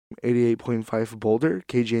88.5 Boulder,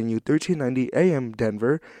 KGNU 1390 AM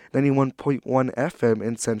Denver, 91.1 FM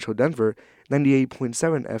in Central Denver,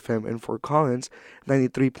 98.7 FM in Fort Collins,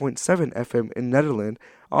 93.7 FM in Netherlands,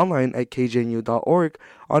 online at kgnu.org,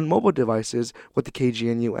 on mobile devices with the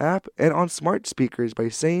KGNU app, and on smart speakers by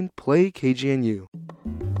saying Play KGNU.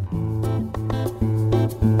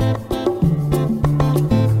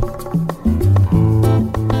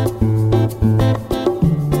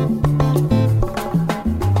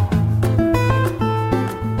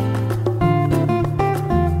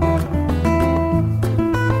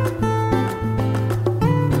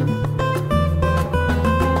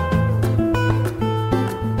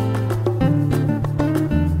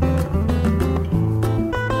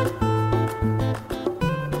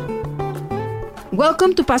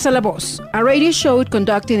 Welcome to Pasa la Voz, a radio show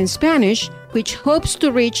conducted in Spanish, which hopes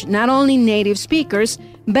to reach not only native speakers,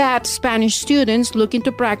 but Spanish students looking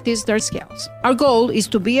to practice their skills. Our goal is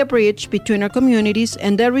to be a bridge between our communities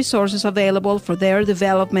and the resources available for their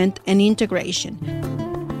development and integration.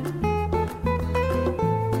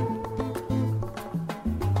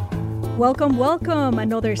 Welcome, welcome.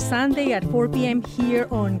 Another Sunday at 4 p.m. here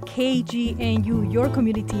on KGNU, your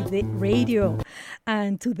community radio.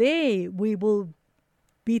 And today we will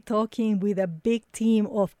be talking with a big team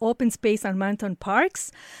of open space and mountain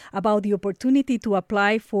parks about the opportunity to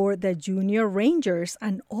apply for the Junior Rangers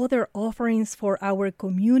and other offerings for our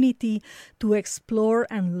community to explore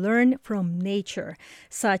and learn from nature,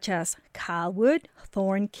 such as Calwood,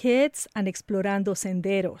 Thorn Kids, and Explorando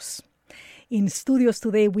Senderos. In studios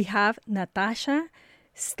today, we have Natasha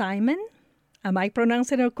Steinman. Am I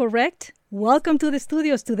pronouncing it correct? Welcome to the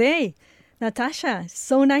studios today. Natasha,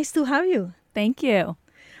 so nice to have you. Thank you.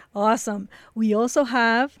 Awesome. We also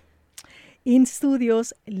have in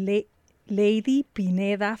studios Lady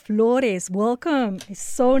Pineda Flores. Welcome. It's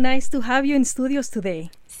so nice to have you in studios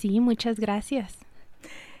today. Sí, muchas gracias.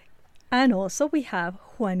 And also we have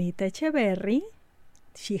Juanita Echeverry.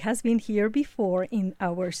 She has been here before in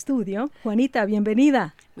our studio. Juanita,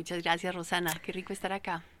 bienvenida. Muchas gracias, Rosana. Qué rico estar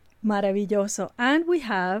acá. Maravilloso. And we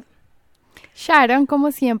have Sharon, como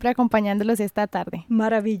siempre, acompañándolos esta tarde.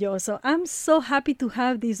 Maravilloso. I'm so happy to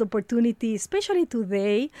have this opportunity, especially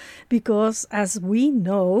today, because as we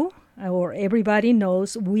know, or everybody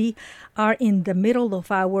knows, we are in the middle of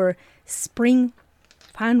our spring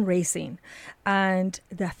fundraising. And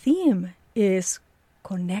the theme is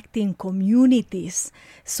connecting communities.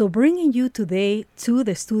 So bringing you today to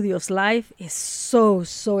the studios live is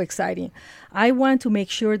so exciting. I want to make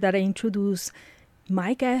sure that I introduce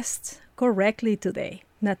my guests correctly today.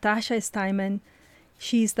 Natasha Steinman,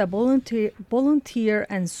 she's the volunteer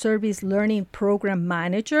and service learning program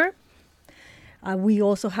manager. We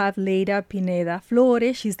also have Leda Pineda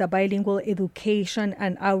Flores. She's the bilingual education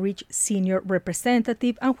and outreach senior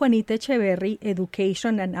representative, and Juanita Echeverry,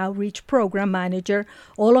 education and outreach program manager,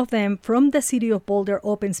 all of them from the City of Boulder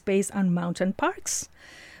Open Space and Mountain Parks.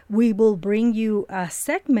 We will bring you a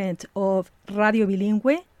segment of Radio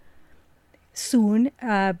Bilingüe soon,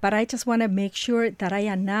 but I just want to make sure that I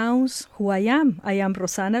announce who I am. I am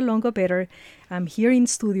Rosana Longo-Better. I'm here in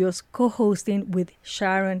studios co-hosting with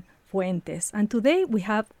Sharon Fuentes. And today we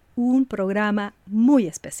have un programa muy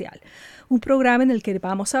especial. Un programa en el que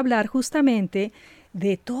vamos a hablar justamente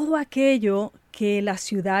de todo aquello que la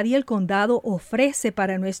ciudad y el condado ofrece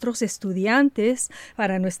para nuestros estudiantes,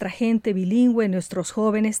 para nuestra gente bilingüe, nuestros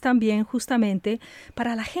jóvenes también, justamente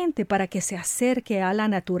para la gente, para que se acerque a la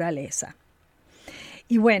naturaleza.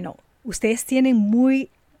 Y bueno, ustedes tienen muy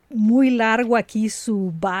largo aquí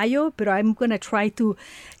su bio, pero I'm going to try to,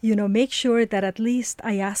 make sure that at least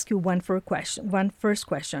I ask you one first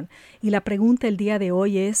question. Y la pregunta el día de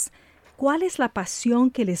hoy es, ¿cuál es la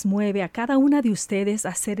pasión que les mueve a cada una de ustedes a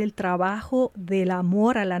hacer el trabajo del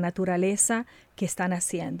amor a la naturaleza que están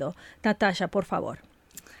haciendo? Natasha, por favor.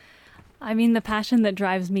 I mean, the passion that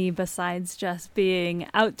drives me, besides just being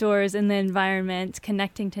outdoors in the environment,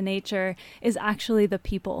 connecting to nature, is actually the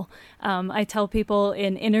people. I tell people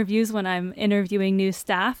in interviews when I'm interviewing new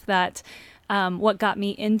staff that what got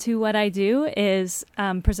me into what I do is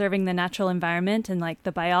preserving the natural environment and like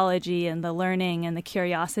the biology and the learning and the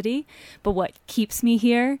curiosity. But what keeps me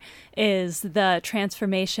here is the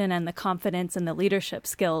transformation and the confidence and the leadership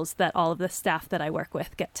skills that all of the staff that I work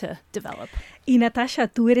with get to develop. Y Natasha,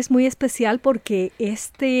 tú eres muy especial porque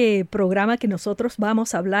este programa que nosotros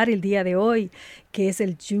vamos a hablar el día de hoy, que es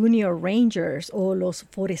el Junior Rangers o los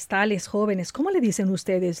forestales jóvenes, ¿cómo le dicen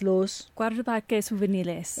ustedes? Los guardaparques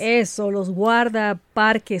juveniles. Eso, los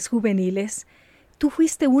guardaparques juveniles. Tú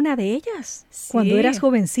fuiste una de ellas Sí. cuando eras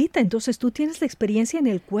jovencita, entonces tú tienes la experiencia en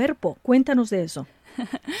el cuerpo. Cuéntanos de eso.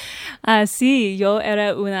 Sí, yo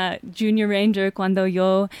era una Junior Ranger cuando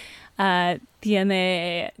yo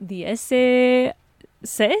tiene 16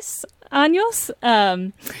 años.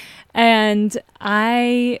 And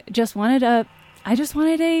I just wanted a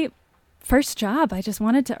first job. I just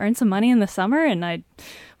wanted to earn some money in the summer, and I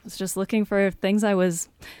was just looking for things I was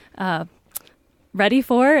ready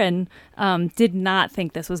for, and did not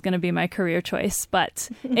think this was going to be my career choice, but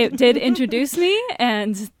it did introduce me,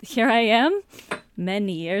 and here I am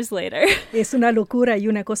many years later. Es una locura y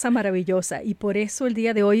una cosa maravillosa, y por eso el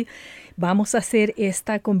día de hoy vamos a hacer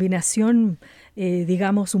esta combinación,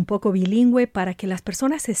 digamos, un poco bilingüe, para que las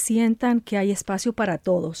personas se sientan que hay espacio para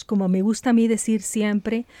todos. Como me gusta a mí decir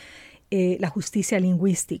siempre, la justicia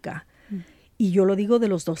lingüística. Y yo lo digo de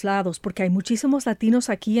los dos lados, porque hay muchísimos latinos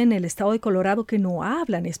aquí en el estado de Colorado que no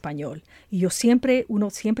hablan español. Y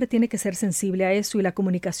uno siempre tiene que ser sensible a eso, y la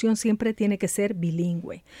comunicación siempre tiene que ser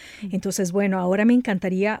bilingüe. Entonces, bueno, ahora me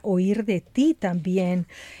encantaría oír de ti también,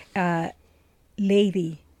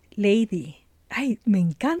 Lady. Ay, me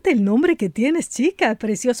encanta el nombre que tienes, chica,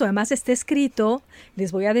 precioso. Además está escrito,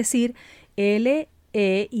 les voy a decir, L-E-I-D-Y.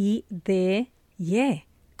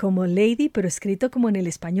 Como Lady, pero escrito como en el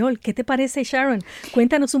español. ¿Qué te parece, Sharon?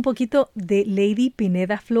 Cuéntanos un poquito de Lady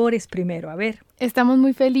Pineda Flores primero, a ver. Estamos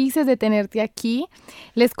muy felices de tenerte aquí.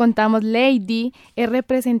 Les contamos, Lady es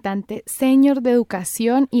representante senior de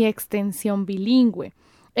educación y extensión bilingüe,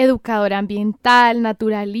 educadora ambiental,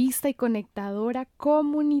 naturalista y conectadora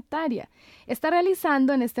comunitaria. Está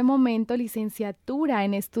realizando en este momento licenciatura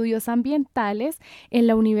en estudios ambientales en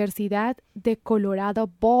la Universidad de Colorado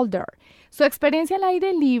Boulder. Su experiencia al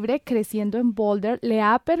aire libre, creciendo en Boulder, le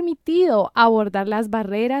ha permitido abordar las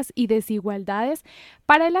barreras y desigualdades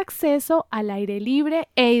para el acceso al aire libre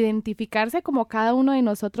e identificarse como cada uno de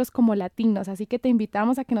nosotros como latinos. Así que te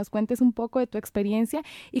invitamos a que nos cuentes un poco de tu experiencia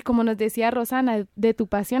y, como nos decía Rosana, de tu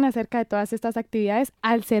pasión acerca de todas estas actividades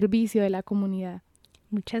al servicio de la comunidad.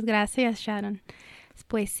 Muchas gracias, Sharon.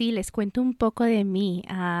 Pues sí, les cuento un poco de mí.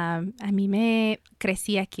 A mí me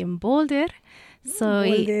crecí aquí en Boulder.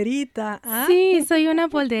 Bolderita. ¿Ah? Sí, soy una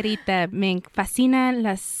bolderita. Me fascinan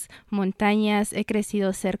las montañas. He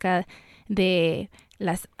crecido cerca de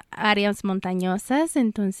las áreas montañosas.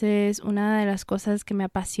 Entonces, una de las cosas que me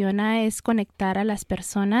apasiona es conectar a las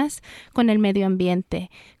personas con el medio ambiente,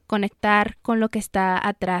 conectar con lo que está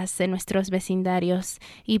atrás de nuestros vecindarios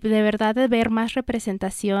y de verdad de ver más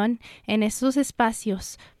representación en esos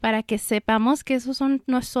espacios para que sepamos que esos son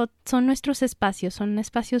nuestros espacios, son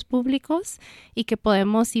espacios públicos y que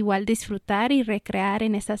podemos igual disfrutar y recrear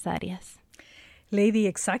en esas áreas. Lady,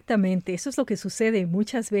 exactamente. Eso es lo que sucede.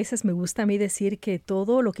 Muchas veces me gusta a mí decir que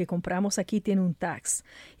todo lo que compramos aquí tiene un tax.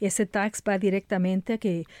 Ese tax va directamente a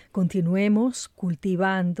que continuemos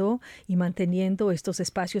cultivando y manteniendo estos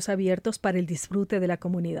espacios abiertos para el disfrute de la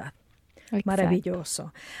comunidad. Exacto.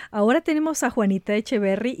 Maravilloso. Ahora tenemos a Juanita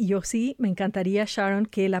Echeverry y yo sí me encantaría, Sharon,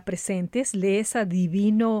 que la presentes. Lee ese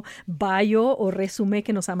divino bio o resumen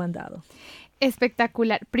que nos ha mandado.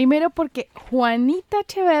 Espectacular. Primero porque Juanita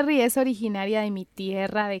Echeverry es originaria de mi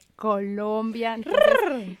tierra, de Colombia.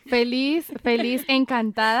 Entonces, feliz,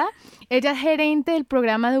 encantada. Ella es gerente del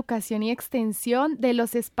programa de educación y extensión de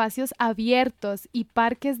los espacios abiertos y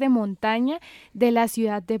parques de montaña de la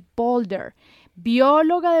ciudad de Boulder.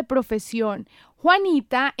 Bióloga de profesión,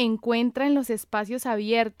 Juanita encuentra en los espacios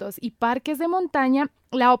abiertos y parques de montaña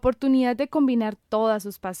la oportunidad de combinar todas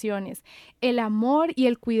sus pasiones, el amor y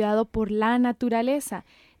el cuidado por la naturaleza,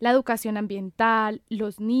 la educación ambiental,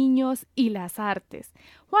 los niños y las artes.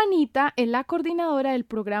 Juanita es la coordinadora del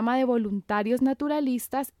programa de voluntarios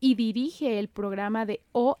naturalistas y dirige el programa de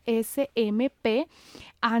OSMP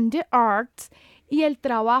and the Arts y el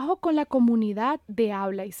trabajo con la comunidad de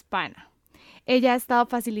habla hispana. Ella ha estado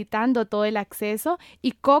facilitando todo el acceso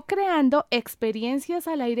y co-creando experiencias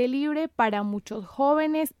al aire libre para muchos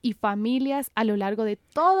jóvenes y familias a lo largo de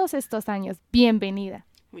todos estos años. Bienvenida.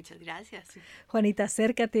 Muchas gracias. Juanita,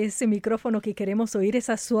 acércate a ese micrófono que queremos oír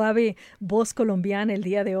esa suave voz colombiana el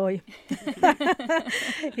día de hoy.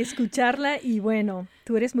 Escucharla y bueno,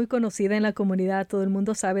 tú eres muy conocida en la comunidad, todo el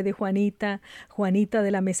mundo sabe de Juanita, Juanita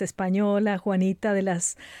de la Mesa Española, Juanita de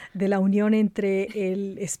la unión entre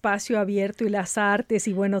el espacio abierto y las artes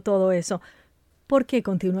y bueno, todo eso. ¿Por qué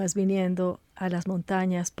continúas viniendo a las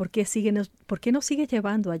montañas? ¿Por qué nos sigue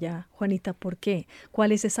llevando allá, Juanita? ¿Por qué?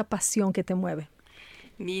 ¿Cuál es esa pasión que te mueve?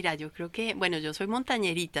 Mira, yo creo que, bueno, yo soy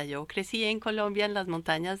montañerita, yo crecí en Colombia en las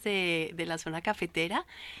montañas de la zona cafetera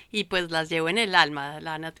y pues las llevo en el alma.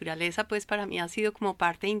 La naturaleza pues para mí ha sido como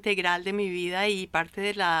parte integral de mi vida y parte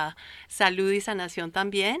de la salud y sanación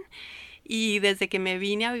también. Y desde que me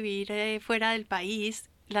vine a vivir fuera del país,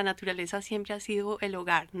 la naturaleza siempre ha sido el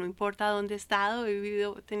hogar, no importa dónde he estado, he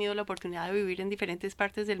tenido la oportunidad de vivir en diferentes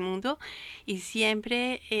partes del mundo y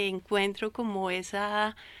siempre encuentro como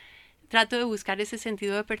trato de buscar ese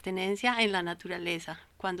sentido de pertenencia en la naturaleza,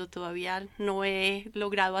 cuando todavía no he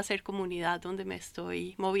logrado hacer comunidad donde me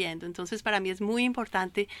estoy moviendo. Entonces, para mí es muy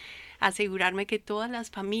importante asegurarme que todas las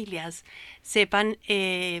familias sepan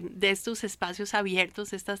de estos espacios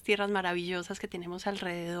abiertos, de estas tierras maravillosas que tenemos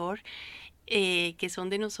alrededor, que son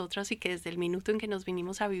de nosotras y que desde el minuto en que nos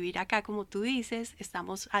vinimos a vivir acá, como tú dices,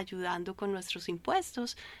 estamos ayudando con nuestros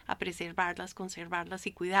impuestos a preservarlas, conservarlas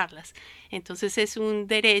y cuidarlas. Entonces es un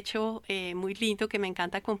derecho muy lindo que me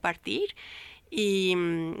encanta compartir. Y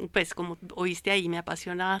pues como oíste ahí, me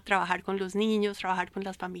apasiona trabajar con los niños, trabajar con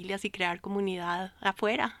las familias y crear comunidad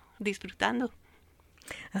afuera, disfrutando.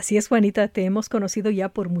 Así es, Juanita, te hemos conocido ya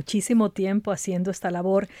por muchísimo tiempo haciendo esta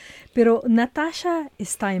labor, pero Natasha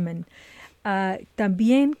Steinman,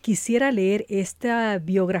 también quisiera leer esta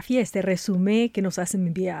biografía, este resumen que nos has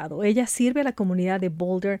enviado. Ella sirve a la comunidad de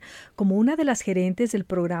Boulder como una de las gerentes del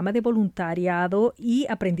programa de voluntariado y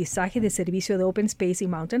aprendizaje de servicio de Open Space y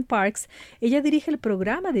Mountain Parks. Ella dirige el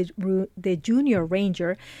programa de Junior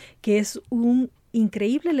Ranger, que es un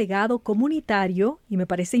increíble legado comunitario, y me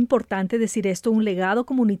parece importante decir esto, un legado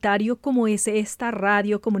comunitario como es esta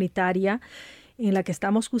radio comunitaria en la que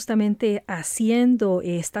estamos justamente haciendo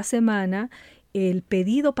esta semana el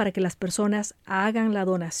pedido para que las personas hagan la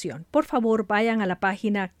donación. Por favor, vayan a la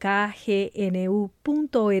página kgnu.org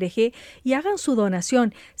y hagan su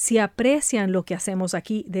donación si aprecian lo que hacemos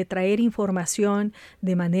aquí de traer información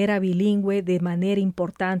de manera bilingüe, de manera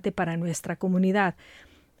importante para nuestra comunidad.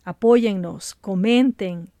 Apóyennos,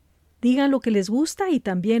 comenten, digan lo que les gusta y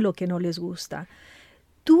también lo que no les gusta.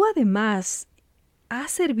 Tú además has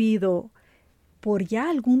servido por ya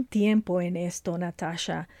algún tiempo en esto,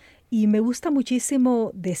 Natasha, y me gusta muchísimo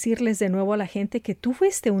decirles de nuevo a la gente que tú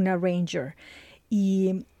fuiste una ranger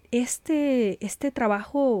y este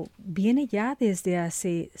trabajo viene ya desde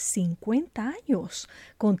hace 50 años,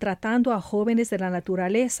 contratando a jóvenes de la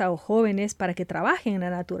naturaleza o jóvenes para que trabajen en la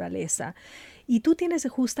naturaleza. Y tú tienes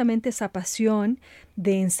justamente esa pasión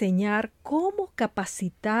de enseñar cómo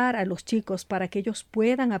capacitar a los chicos para que ellos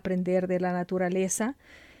puedan aprender de la naturaleza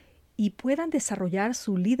y puedan desarrollar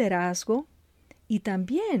su liderazgo y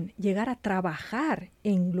también llegar a trabajar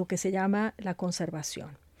en lo que se llama la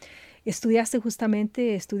conservación. Estudiaste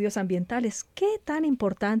justamente estudios ambientales. ¿Qué tan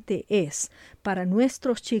importante es para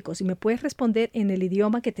nuestros chicos? Y me puedes responder en el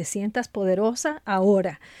idioma que te sientas poderosa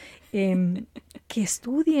ahora. Que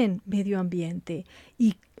estudien medio ambiente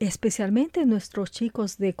y especialmente nuestros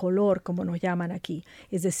chicos de color, como nos llaman aquí,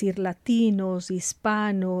 es decir, latinos,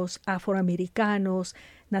 hispanos, afroamericanos,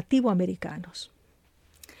 nativoamericanos.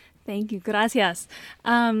 Thank you. Gracias.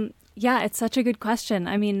 Yeah, it's such a good question.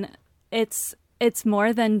 I mean, it's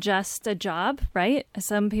more than just a job, right?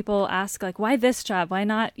 Some people ask, like, why this job? Why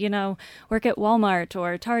not, work at Walmart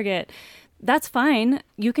or Target? That's fine.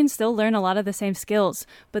 You can still learn a lot of the same skills.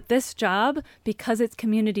 But this job, because it's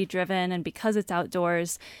community driven and because it's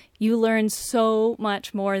outdoors, you learn so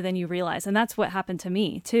much more than you realize. And that's what happened to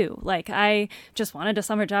me too. Like, I just wanted a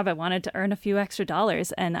summer job. I wanted to earn a few extra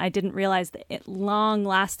dollars, and I didn't realize the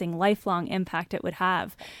long-lasting, lifelong impact it would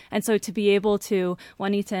have. And so to be able to,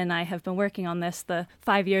 Juanita and I have been working on this the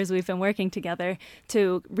 5 years we've been working together,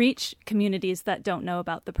 to reach communities that don't know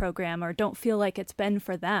about the program or don't feel like it's been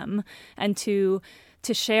for them, and to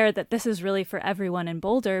share that this is really for everyone in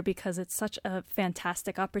Boulder, because it's such a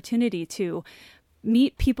fantastic opportunity to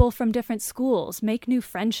meet people from different schools, make new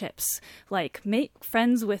friendships, like make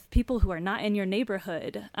friends with people who are not in your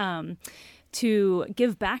neighborhood, to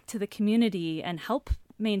give back to the community and help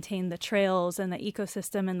maintain the trails and the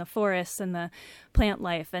ecosystem and the forests and the plant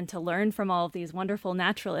life, and to learn from all of these wonderful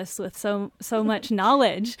naturalists with so much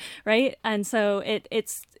knowledge, right? And so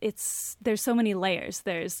it's there's so many layers.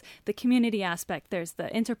 There's the community aspect, there's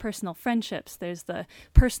the interpersonal friendships, there's the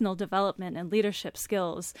personal development and leadership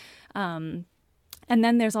skills, and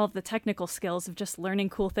then there's all of the technical skills of just learning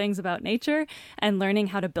cool things about nature and learning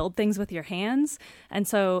how to build things with your hands. And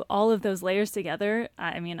so all of those layers together,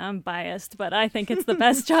 I mean, I'm biased, but I think it's the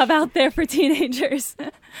best job out there for teenagers.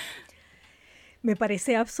 Me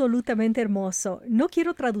parece absolutamente hermoso. No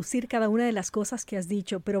quiero traducir cada una de las cosas que has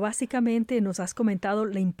dicho, pero básicamente nos has comentado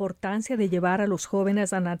la importancia de llevar a los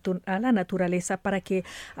jóvenes a la naturaleza para que,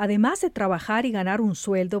 además de trabajar y ganar un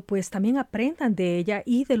sueldo, pues también aprendan de ella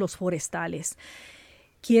y de los forestales.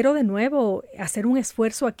 Quiero de nuevo hacer un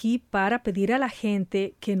esfuerzo aquí para pedir a la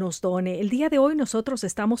gente que nos done. El día de hoy nosotros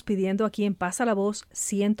estamos pidiendo aquí en Pasa la Voz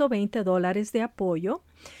 $120 de apoyo.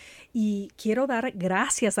 Y quiero dar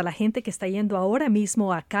gracias a la gente que está yendo ahora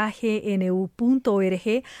mismo a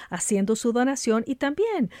kgnu.org haciendo su donación. Y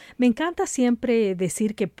también me encanta siempre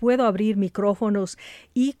decir que puedo abrir micrófonos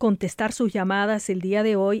y contestar sus llamadas el día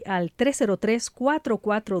de hoy al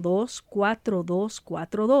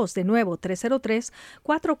 303-442-4242. De nuevo,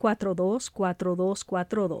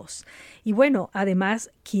 303-442-4242. Y bueno, además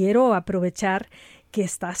quiero aprovechar que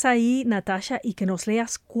estás ahí, Natasha, y que nos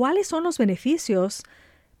leas cuáles son los beneficios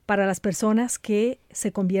para las personas que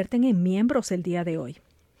se convierten en miembros el día de hoy.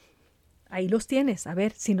 Ahí los tienes. A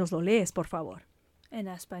ver si nos lo lees, por favor. ¿En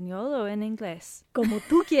español o en inglés? Como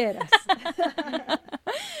tú quieras.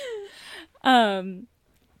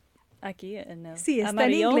 Aquí en el Sí, está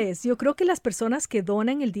amarillo. en inglés. Yo creo que las personas que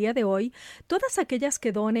donan el día de hoy, todas aquellas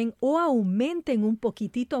que donen o aumenten un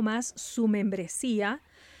poquitito más su membresía,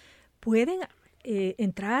 pueden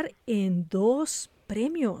entrar en 2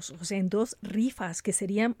 premios, o sea, en 2 rifas que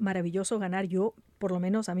sería maravilloso ganar. Yo, por lo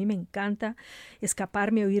menos a mí me encanta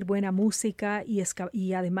escaparme a oír buena música y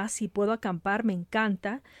además si puedo acampar me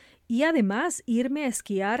encanta. Y además irme a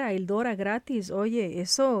esquiar a Eldora gratis. Oye,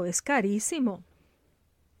 eso es carísimo.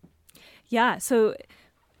 Yeah, so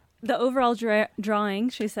the overall drawing,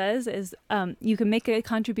 she says, is you can make a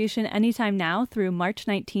contribution anytime now through March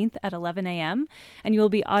 19th at 11 a.m., and you will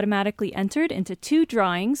be automatically entered into 2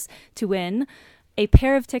 drawings to win a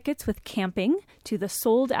pair of tickets with camping to the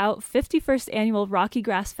sold-out 51st Annual Rocky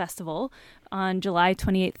Grass Festival on July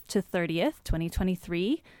 28th to 30th,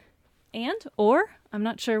 2023, or, I'm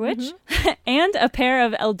not sure which, and a pair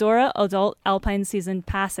of Eldora Adult Alpine season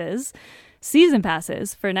passes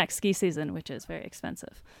for next ski season, which is very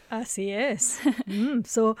expensive. Así es.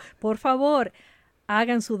 So, por favor,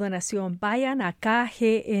 hagan su donación. Vayan a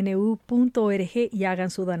kgnu.org y hagan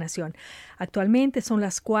su donación. Actualmente son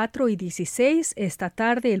las 4:16. Esta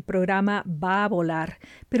tarde el programa va a volar.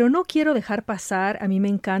 Pero no quiero dejar pasar. A mí me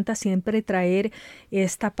encanta siempre traer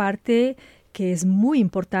esta parte que es muy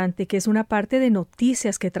importante, que es una parte de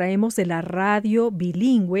noticias que traemos de la radio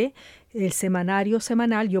bilingüe, el semanario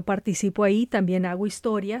semanal. Yo participo ahí, también hago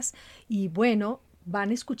historias y bueno, van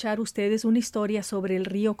a escuchar ustedes una historia sobre el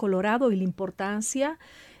río Colorado y la importancia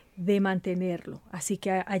de mantenerlo. Así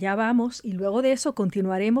que allá vamos y luego de eso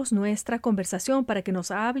continuaremos nuestra conversación para que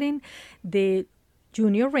nos hablen de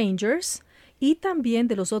Junior Rangers y también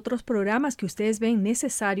de los otros programas que ustedes ven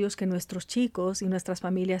necesarios que nuestros chicos y nuestras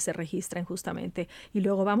familias se registren justamente. Y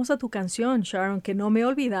luego vamos a tu canción, Sharon, que no me he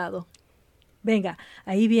olvidado. Venga,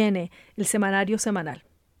 ahí viene el semanario semanal.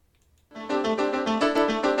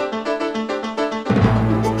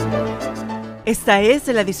 Esta es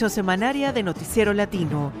la edición semanaria de Noticiero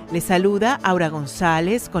Latino. Les saluda Aura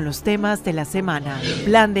González con los temas de la semana.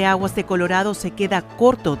 Plan de aguas de Colorado se queda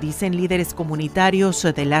corto, dicen líderes comunitarios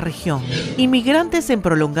de la región. Inmigrantes en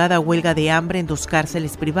prolongada huelga de hambre en 2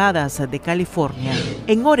 cárceles privadas de California.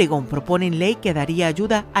 En Oregón proponen ley que daría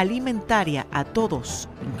ayuda alimentaria a todos,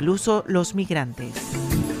 incluso los migrantes.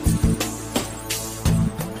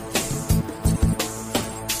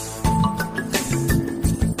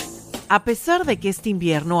 A pesar de que este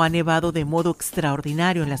invierno ha nevado de modo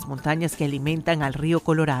extraordinario en las montañas que alimentan al río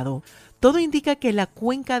Colorado, todo indica que la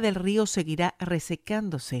cuenca del río seguirá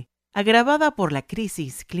resecándose, agravada por la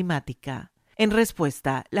crisis climática. En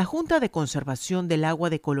respuesta, la Junta de Conservación del Agua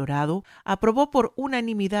de Colorado aprobó por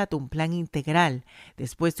unanimidad un plan integral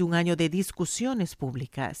después de un año de discusiones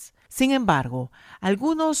públicas. Sin embargo,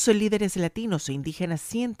 algunos líderes latinos e indígenas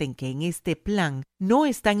sienten que en este plan no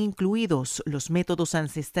están incluidos los métodos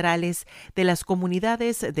ancestrales de las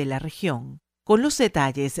comunidades de la región. Con los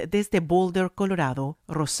detalles desde Boulder, Colorado,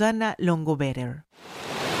 Rosana Longobetter.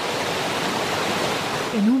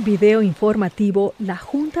 En un video informativo, la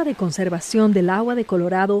Junta de Conservación del Agua de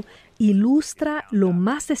Colorado ilustra lo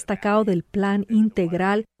más destacado del plan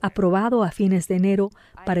integral aprobado a fines de enero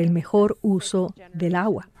para el mejor uso del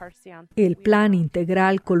agua. El Plan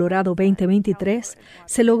Integral Colorado 2023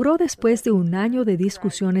 se logró después de un año de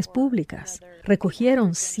discusiones públicas.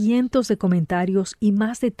 Recogieron cientos de comentarios y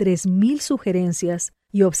más de 3,000 sugerencias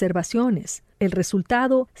y observaciones. El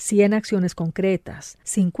resultado, 100 acciones concretas,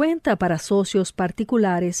 50 para socios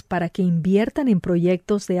particulares para que inviertan en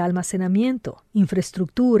proyectos de almacenamiento,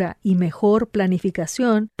 infraestructura y mejor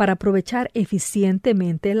planificación para aprovechar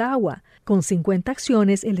eficientemente el agua. Con 50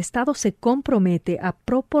 acciones, el Estado se compromete a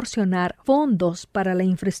proporcionar fondos para la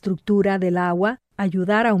infraestructura del agua,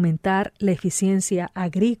 ayudar a aumentar la eficiencia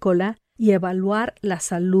agrícola y evaluar la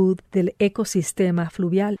salud del ecosistema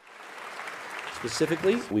fluvial.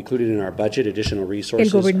 El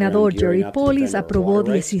gobernador Jerry Polis aprobó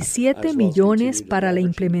 17 millones para la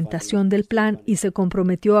implementación del plan y se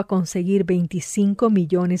comprometió a conseguir 25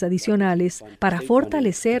 millones adicionales para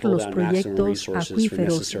fortalecer los proyectos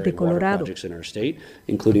acuíferos de Colorado.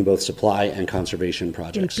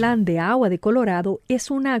 El Plan de Agua de Colorado es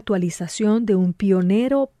una actualización de un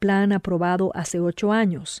pionero plan aprobado hace 8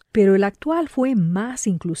 años, pero el actual fue más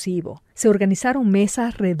inclusivo. Se organizaron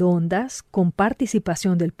mesas redondas con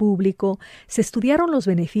participación del público, se estudiaron los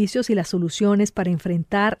beneficios y las soluciones para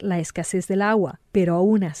enfrentar la escasez del agua, pero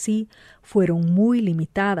aún así fueron muy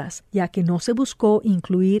limitadas, ya que no se buscó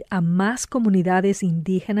incluir a más comunidades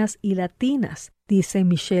indígenas y latinas, dice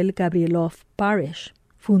Michelle Gabrieloff Parrish,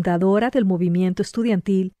 fundadora del movimiento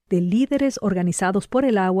estudiantil de líderes organizados por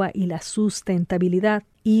el agua y la sustentabilidad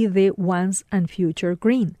y de Once and Future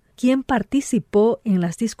Green, quien participó en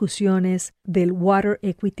las discusiones del Water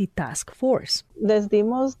Equity Task Force. Les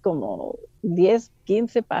dimos como 10,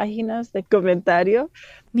 15 páginas de comentario.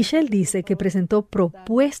 Michelle dice que presentó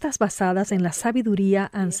propuestas basadas en la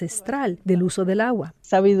sabiduría ancestral del uso del agua.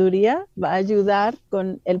 Sabiduría va a ayudar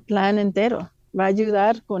con el plan entero. Va a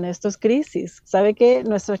ayudar con estas crisis. Sabe que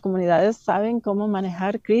nuestras comunidades saben cómo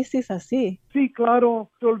manejar crisis así. Sí,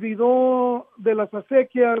 claro, se olvidó de las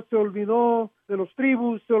acequias, se olvidó de los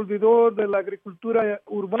tribus, se olvidó de la agricultura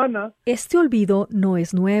urbana. Este olvido no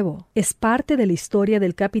es nuevo, es parte de la historia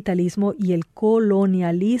del capitalismo y el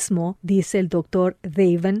colonialismo, dice el doctor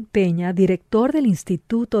David Peña, director del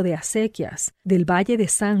Instituto de Acequias del Valle de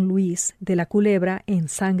San Luis de la Culebra en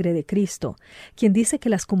Sangre de Cristo, quien dice que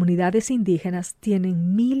las comunidades indígenas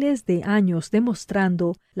tienen miles de años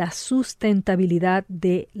demostrando la sustentabilidad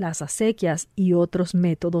de las acequias y otros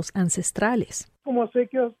métodos ancestrales. Como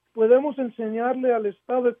acequias podemos enseñarle al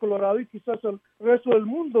estado de Colorado y quizás al resto del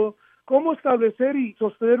mundo cómo establecer y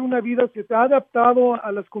sostener una vida que se ha adaptado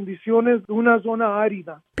a las condiciones de una zona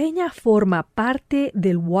árida. Peña forma parte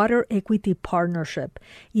del Water Equity Partnership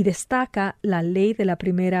y destaca la ley de la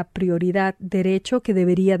primera prioridad, derecho que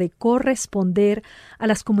debería de corresponder a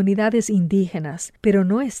las comunidades indígenas, pero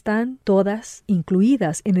no están todas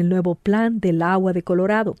incluidas en el nuevo Plan del Agua de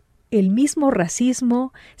Colorado. El mismo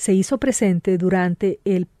racismo se hizo presente durante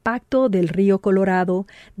el Pacto del Río Colorado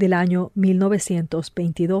del año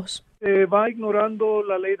 1922. Va ignorando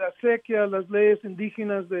la ley de acequia, las leyes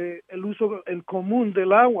indígenas del uso en común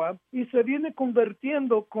del agua y se viene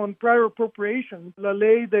convirtiendo con prior appropriation, la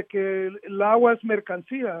ley de que el agua es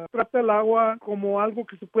mercancía, trata el agua como algo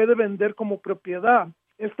que se puede vender como propiedad.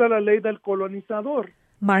 Esta es la ley del colonizador.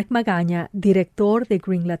 Mark Magaña, director de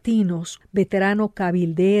Green Latinos, veterano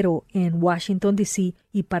cabildero en Washington, D.C.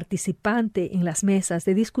 y participante en las mesas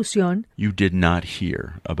de discusión,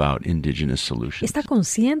 está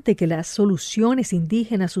consciente que las soluciones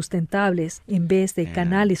indígenas sustentables en vez de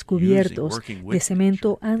canales cubiertos de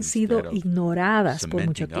cemento han sido ignoradas por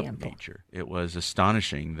mucho tiempo.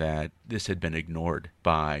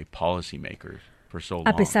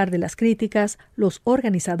 A pesar de las críticas, los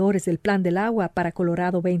organizadores del Plan del Agua para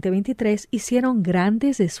Colorado 2023 hicieron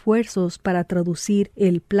grandes esfuerzos para traducir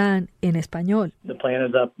el plan en español,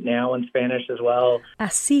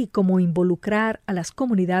 así como involucrar a las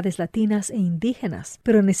comunidades latinas e indígenas.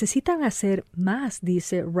 Pero necesitan hacer más,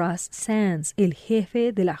 dice Russ Sands, el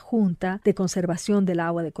jefe de la Junta de Conservación del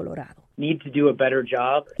Agua de Colorado.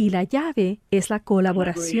 Y la llave es la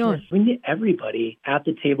colaboración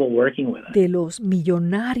de los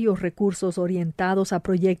millonarios recursos orientados a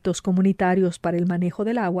proyectos comunitarios para el manejo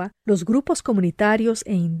del agua. Los grupos comunitarios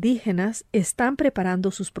e indígenas están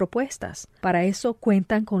preparando sus propuestas. Para eso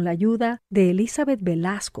cuentan con la ayuda de Elizabeth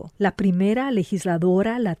Velasco, la primera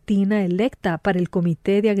legisladora latina electa para el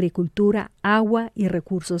Comité de Agricultura, Agua y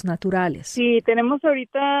Recursos Naturales. Sí, tenemos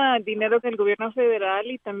ahorita dinero del gobierno federal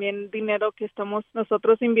y también dinero que estamos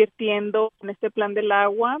nosotros invirtiendo en este plan del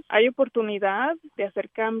agua. Hay oportunidad de hacer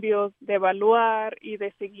cambios, de evaluar y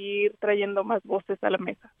de seguir trayendo más voces a la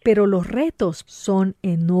mesa. Pero los retos son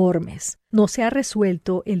enormes. No se ha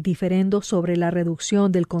resuelto el diferendo sobre la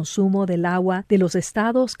reducción del consumo del agua de los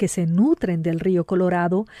estados que se nutren del río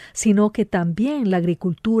Colorado, sino que también la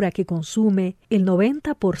agricultura que consume el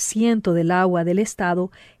 90% del agua del estado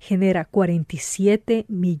genera $47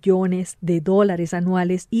 millones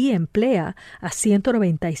anuales y emplea a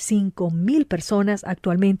 195,000 personas.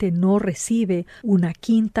 Actualmente no recibe una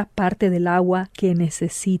quinta parte del agua que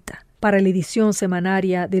necesita. Para la edición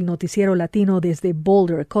semanaria del Noticiero Latino desde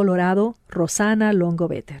Boulder, Colorado, Rosana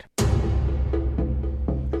Longoveter.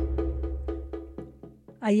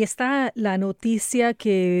 Ahí está la noticia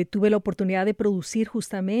que tuve la oportunidad de producir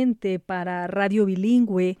justamente para Radio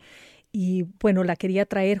Bilingüe Y bueno, la quería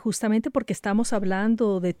traer justamente porque estamos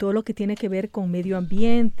hablando de todo lo que tiene que ver con medio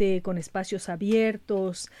ambiente, con espacios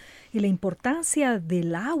abiertos y la importancia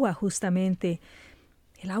del agua justamente.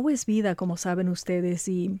 El agua es vida, como saben ustedes,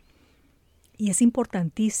 y es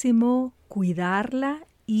importantísimo cuidarla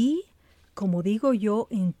y, como digo yo,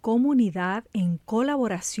 en comunidad, en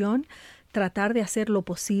colaboración, tratar de hacer lo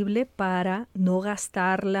posible para no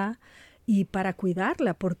gastarla y para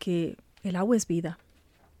cuidarla, porque el agua es vida.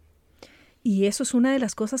 Y eso es una de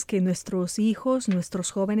las cosas que nuestros hijos, nuestros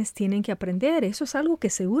jóvenes tienen que aprender. Eso es algo que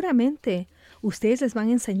seguramente ustedes les van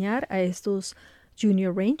a enseñar a estos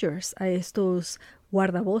Junior Rangers, a estos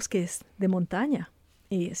guardabosques de montaña.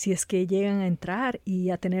 Si es que llegan a entrar y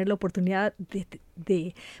a tener la oportunidad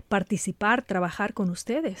de participar, trabajar con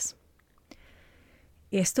ustedes.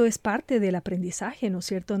 Esto es parte del aprendizaje, ¿no es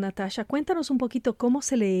cierto, Natasha? Cuéntanos un poquito cómo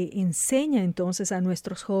se le enseña entonces a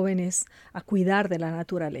nuestros jóvenes a cuidar de la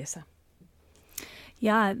naturaleza.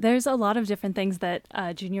 Yeah, there's a lot of different things that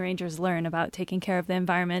junior rangers learn about taking care of the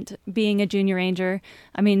environment. Being a junior ranger,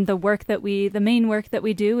 I mean, the main work that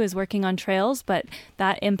we do is working on trails, but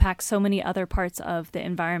that impacts so many other parts of the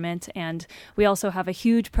environment. And we also have a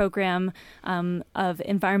huge program of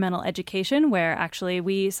environmental education where actually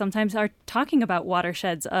we sometimes are talking about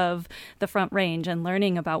watersheds of the Front Range and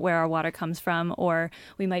learning about where our water comes from, or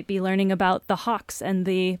we might be learning about the hawks and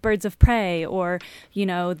the birds of prey, or, you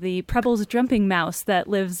know, the Preble's jumping mouse that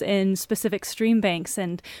lives in specific stream banks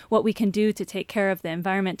and what we can do to take care of the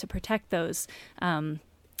environment to protect those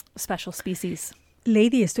special species.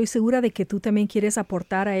 Lady, estoy segura de que tú también quieres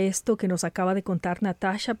aportar a esto que nos acaba de contar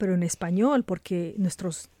Natasha, pero en español, porque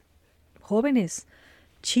nuestros jóvenes,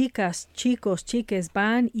 chicas, chicos, chiques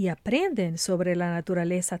van y aprenden sobre la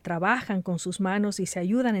naturaleza, trabajan con sus manos y se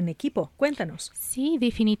ayudan en equipo. Cuéntanos. Sí,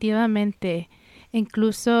 definitivamente.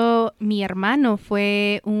 Incluso mi hermano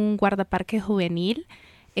fue un guardaparque juvenil.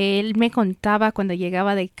 Él me contaba cuando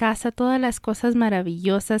llegaba de casa todas las cosas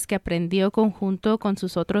maravillosas que aprendió conjunto con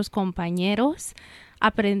sus otros compañeros.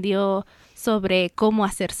 Aprendió sobre cómo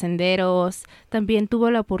hacer senderos. También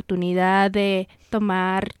tuvo la oportunidad de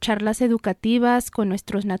tomar charlas educativas con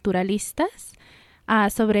nuestros naturalistas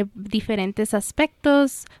sobre diferentes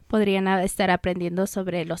aspectos. Podrían estar aprendiendo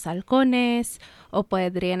sobre los halcones o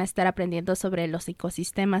podrían estar aprendiendo sobre los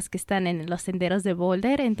ecosistemas que están en los senderos de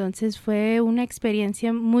Boulder. Entonces fue una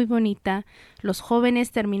experiencia muy bonita. Los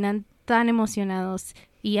jóvenes terminan tan emocionados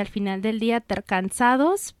y al final del día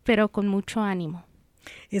cansados, pero con mucho ánimo.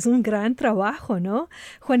 Es un gran trabajo, ¿no?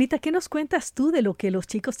 Juanita, ¿qué nos cuentas tú de lo que los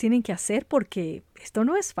chicos tienen que hacer? Porque esto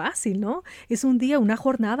no es fácil, ¿no? Es un día, una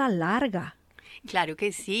jornada larga. Claro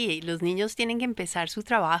que sí, los niños tienen que empezar su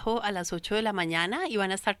trabajo a las 8 de la mañana y van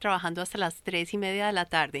a estar trabajando hasta las 3:30 de la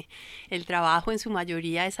tarde. El trabajo en su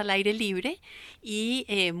mayoría es al aire libre y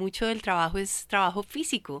mucho del trabajo es trabajo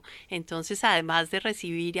físico. Entonces, además de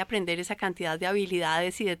recibir y aprender esa cantidad de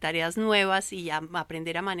habilidades y de tareas nuevas y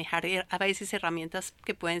aprender a manejar a veces herramientas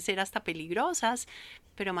que pueden ser hasta peligrosas,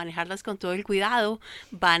 pero manejarlas con todo el cuidado,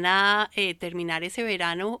 van a terminar ese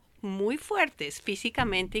verano muy fuertes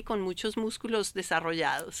físicamente y con muchos músculos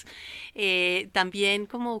desarrollados. También,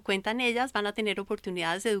 como cuentan ellas, van a tener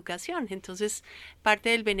oportunidades de educación. Entonces, parte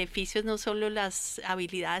del beneficio es no solo las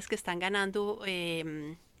habilidades que están ganando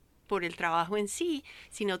por el trabajo en sí,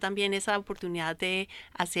 sino también esa oportunidad de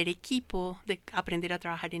hacer equipo, de aprender a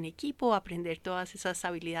trabajar en equipo, aprender todas esas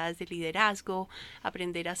habilidades de liderazgo,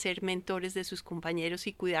 aprender a ser mentores de sus compañeros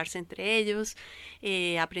y cuidarse entre ellos,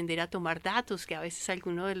 aprender a tomar datos, que a veces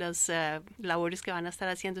alguno de las labores que van a estar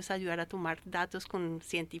haciendo es ayudar a tomar datos con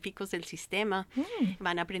científicos del sistema.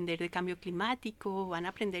 Van a aprender de cambio climático, van a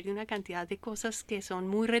aprender de una cantidad de cosas que son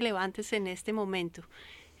muy relevantes en este momento.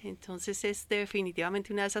 Entonces es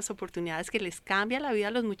definitivamente una de esas oportunidades que les cambia la vida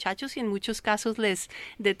a los muchachos y en muchos casos les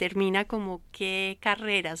determina como qué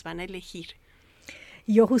carreras van a elegir.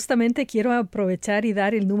 Yo justamente quiero aprovechar y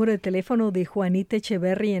dar el número de teléfono de Juanita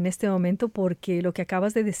Echeverry en este momento porque lo que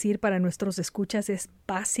acabas de decir para nuestros escuchas es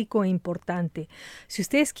básico e importante. Si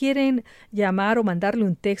ustedes quieren llamar o mandarle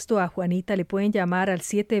un texto a Juanita, le pueden llamar al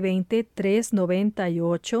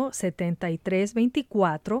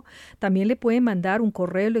 720-398-7324. También le pueden mandar un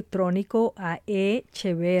correo electrónico a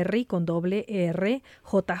echeverry con doble R,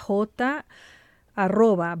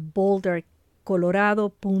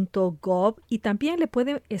 jj@bouldercolorado.gov y también le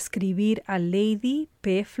puede escribir a Lady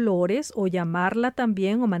P. Flores o llamarla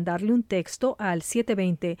también o mandarle un texto al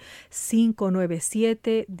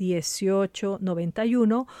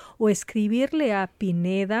 720-597-1891 o escribirle a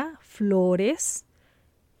Pineda Flores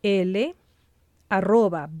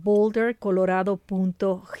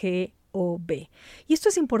 @bouldercolorado.gov. Y esto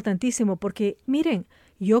es importantísimo porque, miren,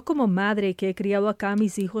 Yo como madre que he criado acá a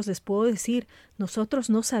mis hijos les puedo decir,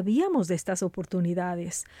 nosotros no sabíamos de estas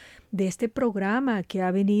oportunidades, de este programa que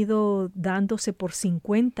ha venido dándose por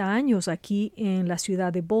 50 años aquí en la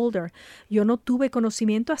ciudad de Boulder. Yo no tuve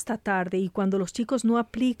conocimiento hasta tarde y cuando los chicos no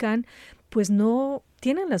aplican, pues no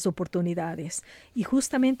tienen las oportunidades. Y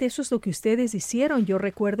justamente eso es lo que ustedes hicieron. Yo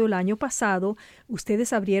recuerdo el año pasado,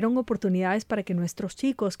 ustedes abrieron oportunidades para que nuestros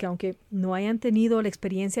chicos, que aunque no hayan tenido la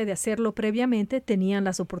experiencia de hacerlo previamente, tenían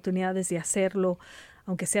las oportunidades de hacerlo,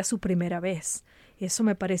 aunque sea su primera vez. Eso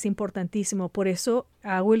me parece importantísimo. Por eso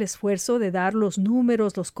hago el esfuerzo de dar los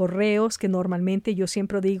números, los correos, que normalmente yo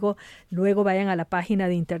siempre digo, luego vayan a la página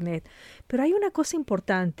de internet. Pero hay una cosa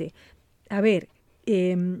importante. A ver,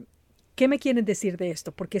 ¿qué me quieren decir de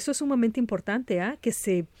esto? Porque eso es sumamente importante, que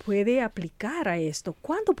se puede aplicar a esto.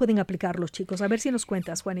 ¿Cuándo pueden aplicar los chicos? A ver si nos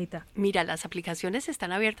cuentas, Juanita. Mira, las aplicaciones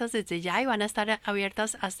están abiertas desde ya y van a estar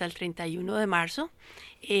abiertas hasta el 31 de marzo.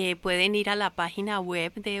 Pueden ir a la página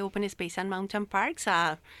web de Open Space and Mountain Parks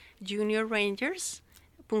a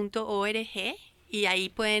juniorrangers.org y ahí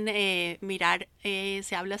pueden mirar,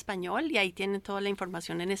 se habla español y ahí tienen toda la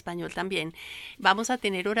información en español también. Vamos a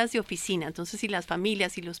tener horas de oficina, entonces si las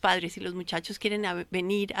familias y los padres y los muchachos quieren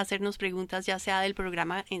venir a hacernos preguntas ya sea del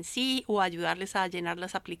programa en sí o ayudarles a llenar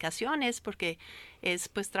las aplicaciones porque es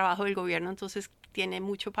pues trabajo del gobierno, entonces tiene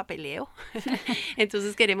mucho papeleo.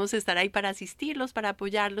 Entonces queremos estar ahí para asistirlos, para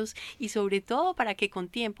apoyarlos y sobre todo para que con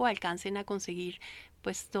tiempo alcancen a conseguir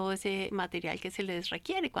pues todo ese material que se les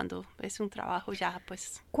requiere cuando es un trabajo ya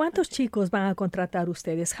pues. ¿Cuántos chicos van a contratar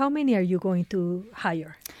ustedes? How many are you going to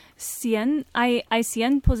hire? 100, hay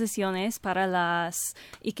 100 posiciones para los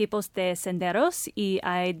equipos de senderos y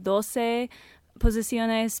hay 12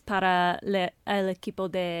 posiciones para el equipo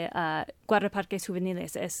de guardaparques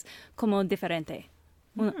juveniles. Es como diferente.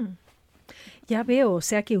 Ya veo, o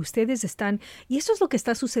sea que ustedes están, y eso es lo que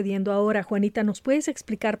está sucediendo ahora. Juanita, ¿nos puedes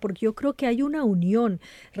explicar? Porque yo creo que hay una unión.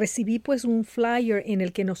 Recibí pues un flyer en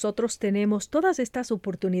el que nosotros tenemos todas estas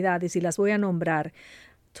oportunidades y las voy a nombrar.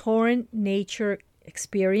 Torrent Nature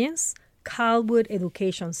Experience, Calwood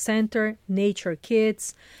Education Center, Nature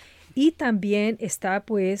Kids, y también está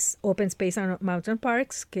pues Open Space and Mountain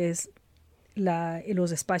Parks, que es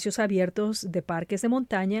los espacios abiertos de parques de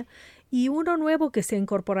montaña, y uno nuevo que se ha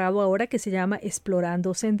incorporado ahora que se llama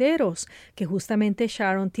Explorando Senderos, que justamente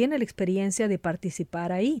Sharon tiene la experiencia de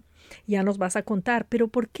participar ahí. Ya nos vas a contar, pero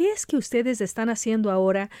 ¿por qué es que ustedes están haciendo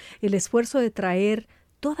ahora el esfuerzo de traer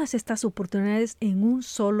todas estas oportunidades en un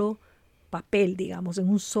solo papel, digamos, en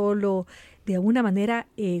un solo, de alguna manera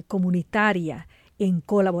comunitaria, en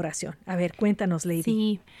colaboración? A ver, cuéntanos, Lady.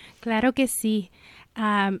 Sí, claro que sí.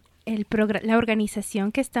 La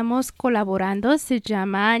organización que estamos colaborando se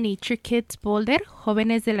llama Nature Kids Boulder,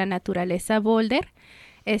 Jóvenes de la Naturaleza Boulder.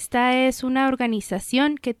 Esta es una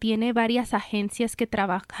organización que tiene varias agencias que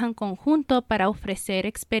trabajan conjunto para ofrecer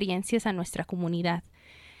experiencias a nuestra comunidad.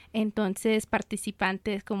 Entonces,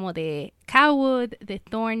 participantes como de Calwood, de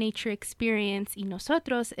Thorn Nature Experience y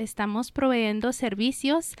nosotros estamos proveyendo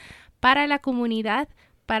servicios para la comunidad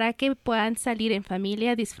para que puedan salir en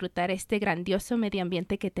familia a disfrutar este grandioso medio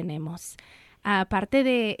ambiente que tenemos. Aparte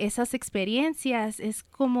de esas experiencias, es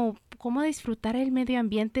como disfrutar el medio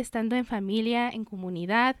ambiente estando en familia, en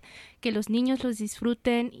comunidad, que los niños los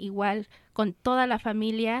disfruten igual con toda la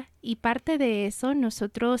familia. Y parte de eso,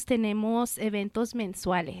 nosotros tenemos eventos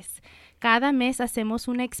mensuales. Cada mes hacemos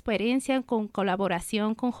una experiencia con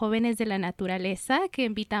colaboración con Jóvenes de la Naturaleza, que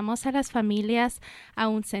invitamos a las familias a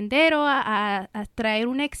un sendero, a traer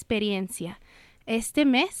una experiencia. Este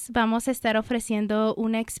mes vamos a estar ofreciendo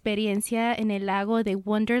una experiencia en el lago de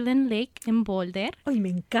Wonderland Lake en Boulder. ¡Ay, me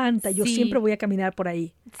encanta! Yo siempre voy a caminar por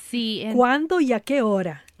ahí. Sí. ¿Cuándo y a qué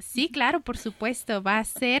hora? Sí, claro, por supuesto. Va a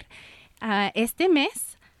ser este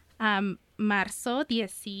mes, marzo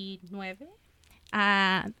 19.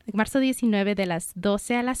 Marzo 19 de las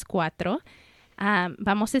 12 a las 4.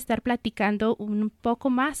 Vamos a estar platicando un poco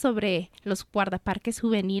más sobre los guardaparques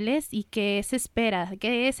juveniles y qué se espera,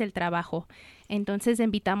 qué es el trabajo. Entonces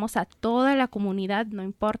invitamos a toda la comunidad, no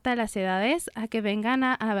importa las edades, a que vengan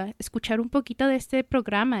a escuchar un poquito de este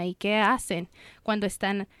programa y qué hacen cuando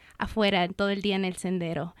están afuera todo el día en el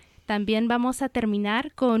sendero. También vamos a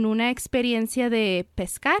terminar con una experiencia de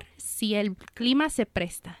pescar si el clima se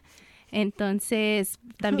presta. Entonces,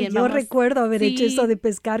 también Yo recuerdo haber hecho eso de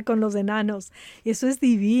pescar con los enanos. Eso es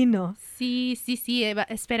divino. Sí.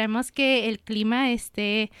 Esperamos que el clima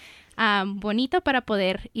esté bonito para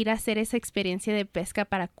poder ir a hacer esa experiencia de pesca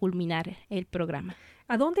para culminar el programa.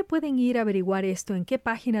 ¿A dónde pueden ir a averiguar esto? ¿En qué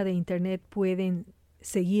página de internet pueden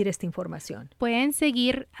seguir esta información? Pueden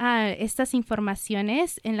seguir estas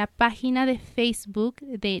informaciones en la página de Facebook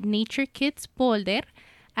de Nature Kids Boulder.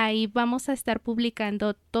 Ahí vamos a estar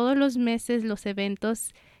publicando todos los meses los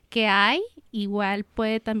eventos que hay. Igual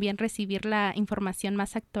puede también recibir la información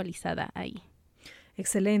más actualizada ahí.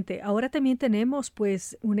 Excelente. Ahora también tenemos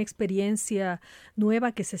pues una experiencia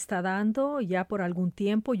nueva que se está dando ya por algún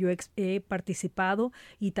tiempo. Yo he participado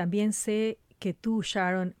y también sé que tú,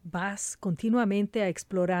 Sharon, vas continuamente a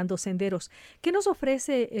Explorando Senderos. ¿Qué nos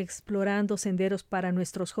ofrece Explorando Senderos para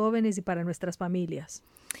nuestros jóvenes y para nuestras familias?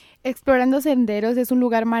 Explorando Senderos es un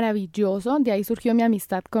lugar maravilloso. De ahí surgió mi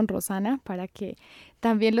amistad con Rosana, para que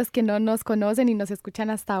también los que no nos conocen y nos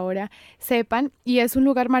escuchan hasta ahora sepan. Y es un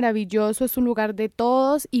lugar maravilloso, es un lugar de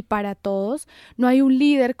todos y para todos. No hay un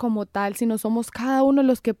líder como tal, sino somos cada uno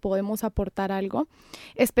los que podemos aportar algo.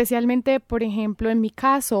 Especialmente, por ejemplo, en mi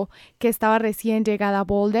caso, que estaba recién llegada a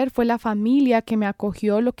Boulder, fue la familia que me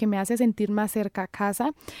acogió, lo que me hace sentir más cerca a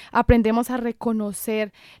casa. Aprendemos a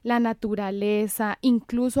reconocer la naturaleza.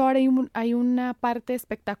 Incluso ahora hay una parte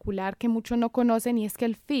espectacular que muchos no conocen, y es que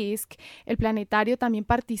el FISC, el planetario, también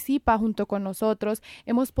participa junto con nosotros.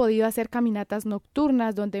 Hemos podido hacer caminatas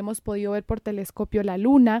nocturnas donde hemos podido ver por telescopio la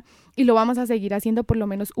luna, y lo vamos a seguir haciendo por lo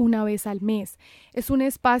menos una vez al mes. Es un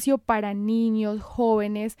espacio para niños,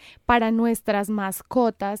 jóvenes, para nuestras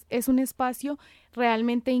mascotas. Es un espacio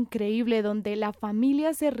realmente increíble donde la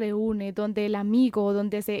familia se reúne, donde el amigo,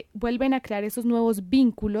 donde se vuelven a crear esos nuevos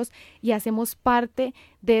vínculos y hacemos parte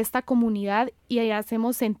de esta comunidad y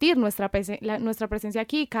hacemos sentir nuestra presencia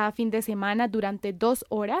aquí. Cada fin de semana durante 2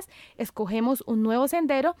 horas escogemos un nuevo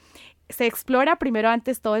sendero. Se explora primero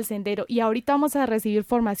antes todo el sendero, y ahorita vamos a recibir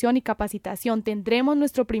formación y capacitación. Tendremos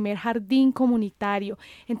nuestro primer jardín comunitario.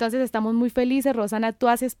 Entonces estamos muy felices. Rosana, tú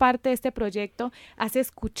haces parte de este proyecto, has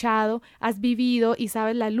escuchado, has vivido y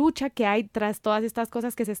sabes la lucha que hay tras todas estas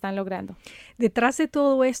cosas que se están logrando. Detrás de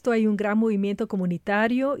todo esto hay un gran movimiento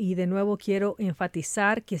comunitario, y de nuevo quiero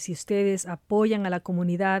enfatizar que si ustedes apoyan a la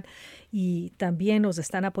comunidad y también nos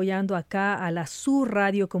están apoyando acá a la Sur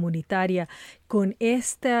Radio Comunitaria con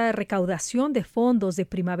esta recaudación de fondos de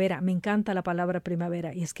primavera. Me encanta la palabra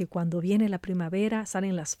primavera, y es que cuando viene la primavera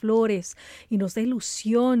salen las flores y nos da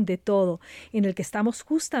ilusión de todo, en el que estamos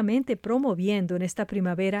justamente promoviendo en esta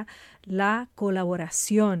primavera la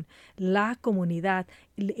colaboración, la comunidad,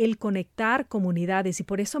 el conectar comunidades, y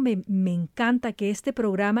por eso me encanta que este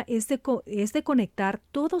programa es de conectar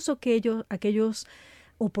todos aquellos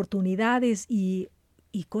oportunidades y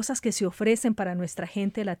cosas que se ofrecen para nuestra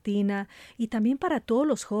gente latina, y también para todos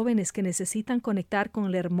los jóvenes que necesitan conectar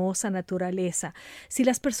con la hermosa naturaleza. Si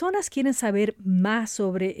las personas quieren saber más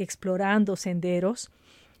sobre Explorando Senderos,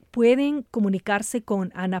 pueden comunicarse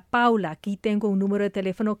con Ana Paula. Aquí tengo un número de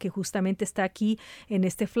teléfono que justamente está aquí en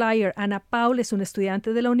este flyer. Ana Paula es una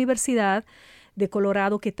estudiante de la Universidad de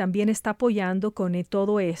Colorado que también está apoyando con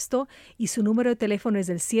todo esto, y su número de teléfono es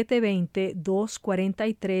el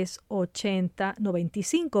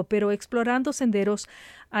 720-243-8095. Pero Explorando Senderos,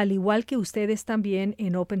 al igual que ustedes también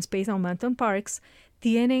en Open Space and Mountain Parks,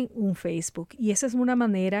 tienen un Facebook, y esa es una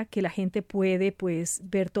manera que la gente puede pues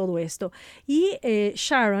ver todo esto. Y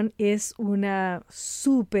Sharon es una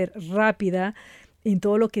súper rápida en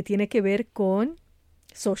todo lo que tiene que ver con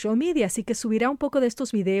social media, así que subirá un poco de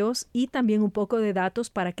estos videos y también un poco de datos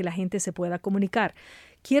para que la gente se pueda comunicar.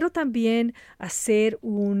 Quiero también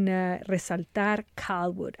resaltar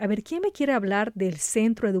Calwood. A ver, ¿quién me quiere hablar del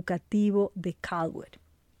centro educativo de Calwood?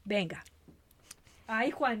 Venga. Ay,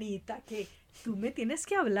 Juanita, que tú me tienes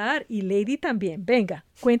que hablar, y Lady también. Venga,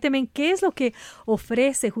 cuénteme qué es lo que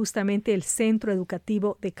ofrece justamente el centro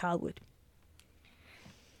educativo de Calwood.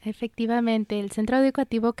 Efectivamente, el Centro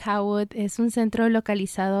Educativo Calwood es un centro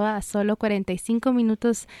localizado a solo 45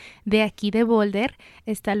 minutos de aquí de Boulder.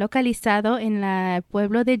 Está localizado en el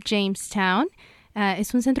pueblo de Jamestown.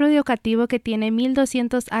 Es un centro educativo que tiene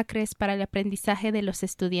 1,200 acres para el aprendizaje de los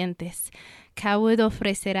estudiantes. Calwood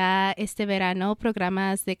ofrecerá este verano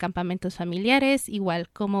programas de campamentos familiares, igual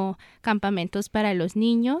como campamentos para los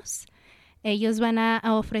niños. Ellos van a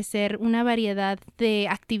ofrecer una variedad de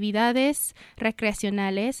actividades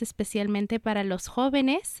recreacionales, especialmente para los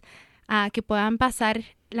jóvenes, que puedan pasar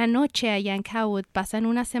la noche allá en Calwood. Pasan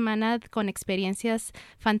una semana con experiencias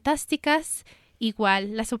fantásticas.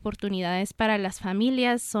 Igual las oportunidades para las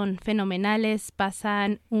familias son fenomenales.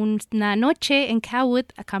 Pasan una noche en Calwood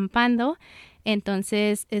acampando.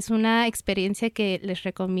 Entonces es una experiencia que les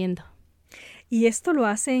recomiendo. Y esto lo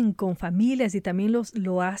hacen con familias, y también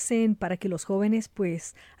lo hacen para que los jóvenes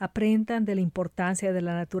pues aprendan de la importancia de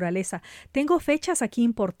la naturaleza. Tengo fechas aquí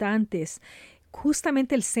importantes.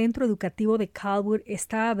 justamente el centro educativo de Calwood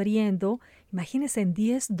está abriendo, imagínense, en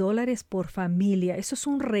 $10 por familia. Eso es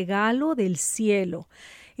un regalo del cielo.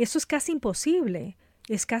 Eso es casi imposible.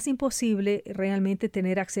 Es casi imposible realmente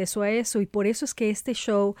tener acceso a eso, y por eso es que este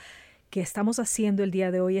show que estamos haciendo el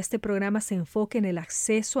día de hoy, este programa se enfoca en el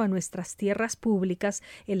acceso a nuestras tierras públicas,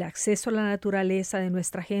 el acceso a la naturaleza de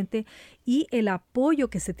nuestra gente y el apoyo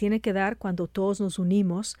que se tiene que dar cuando todos nos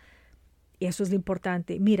unimos. Eso es lo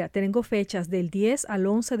importante. Mira, tengo fechas del 10 al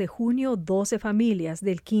 11 de junio, 12 familias.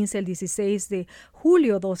 Del 15 al 16 de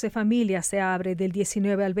julio, 12 familias se abre. Del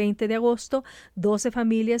 19 al 20 de agosto, 12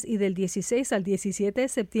 familias. Y del 16 al 17 de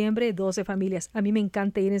septiembre, 12 familias. A mí me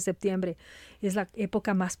encanta ir en septiembre. Es la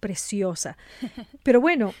época más preciosa. Pero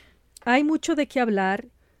bueno, hay mucho de qué hablar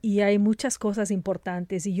y hay muchas cosas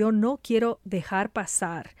importantes. Y yo no quiero dejar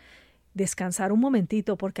descansar un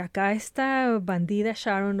momentito, porque acá esta bandida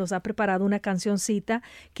Sharon nos ha preparado una cancioncita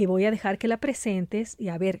que voy a dejar que la presentes. Y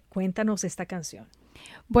a ver, cuéntanos esta canción.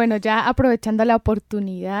 Bueno, ya aprovechando la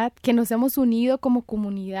oportunidad, que nos hemos unido como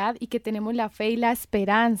comunidad y que tenemos la fe y la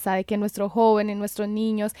esperanza de que nuestros jóvenes, nuestros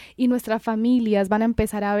niños y nuestras familias van a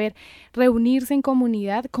empezar a ver reunirse en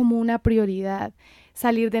comunidad como una prioridad.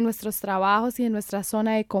 Salir de nuestros trabajos y de nuestra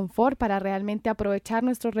zona de confort para realmente aprovechar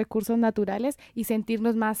nuestros recursos naturales y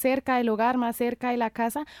sentirnos más cerca del hogar, más cerca de la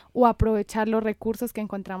casa, o aprovechar los recursos que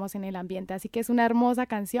encontramos en el ambiente. Así que es una hermosa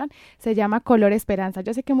canción, se llama Color Esperanza.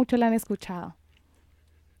 Yo sé que muchos la han escuchado.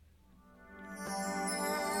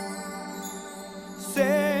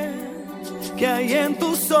 Sé que hay en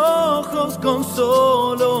tus ojos con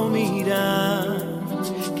solo mirar,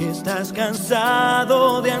 que estás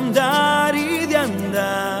cansado de andar y de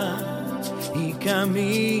andar, y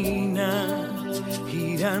camina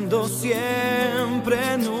girando siempre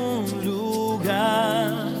en un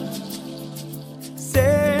lugar.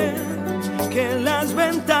 Sé que las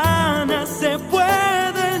ventanas se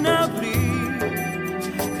pueden abrir,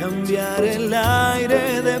 cambiar el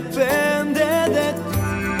aire depende de ti,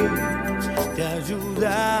 te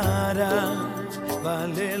ayudará.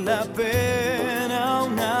 Vale la pena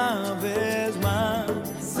una vez más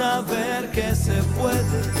saber que se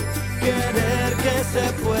puede, querer que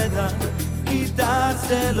se pueda,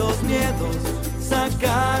 quitarse los miedos,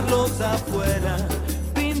 sacarlos afuera,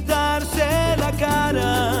 pintarse la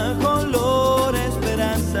cara color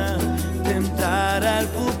esperanza, tentar al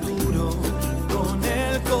futuro con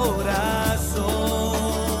el corazón.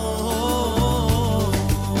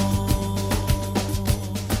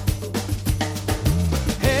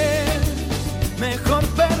 Mejor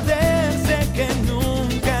perderse que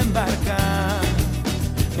nunca embarcar,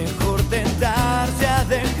 mejor tentarse a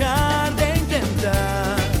dejar de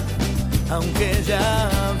intentar, aunque ya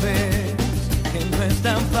ves que no es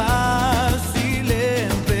tan fácil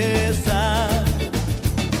empezar.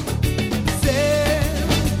 Sé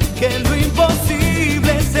que lo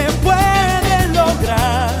imposible se puede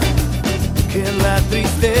lograr, que la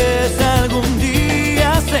tristeza algún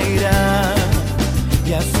día se irá,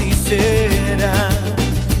 y así será.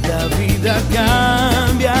 La vida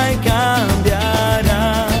cambia y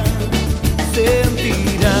cambiará.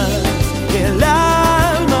 Sentirás que el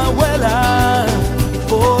alma vuela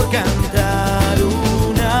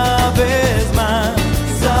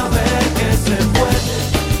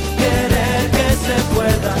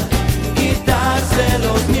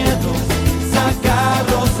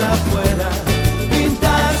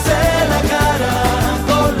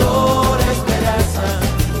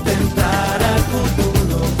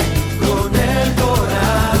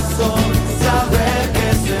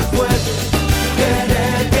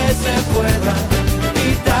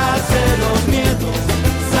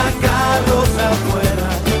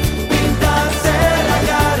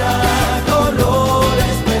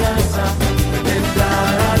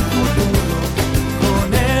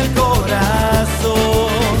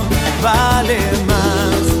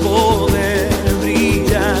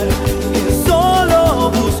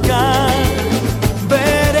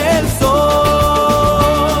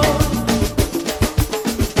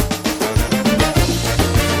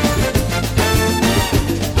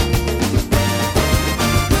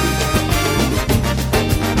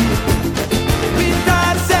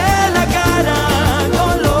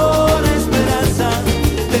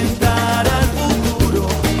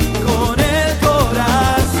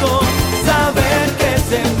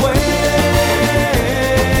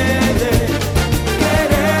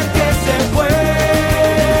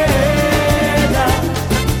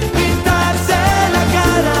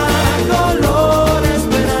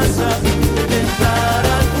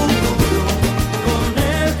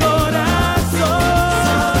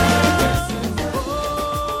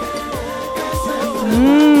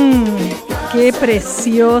Qué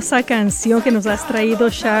preciosa canción que nos has traído,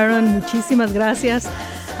 Sharon. Muchísimas gracias.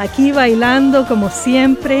 Aquí bailando como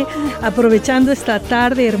siempre, aprovechando esta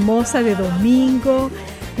tarde hermosa de domingo,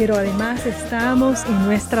 pero además estamos en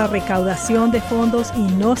nuestra recaudación de fondos y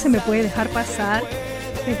no se me puede dejar pasar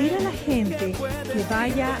pedir a la gente que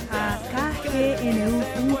vaya a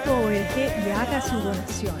kgnu.org y haga su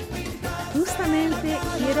donación. Justamente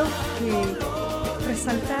quiero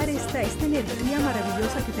resaltar esta energía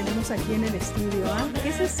maravillosa que tenemos aquí en el estudio. ¿Ah?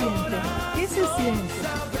 ¿Qué se siente? ¿Qué se siente?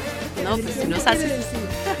 No, pues nos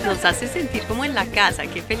hace sentir como en la casa.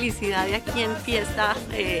 Qué felicidad de aquí en fiesta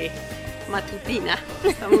matutina.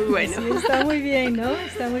 Está muy bueno. Sí, está muy bien, ¿no?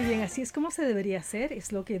 Está muy bien. Así es como se debería hacer,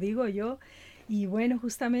 es lo que digo yo. Y bueno,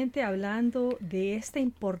 justamente hablando de esta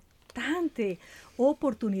importante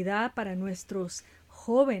oportunidad para nuestros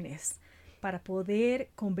jóvenes, para poder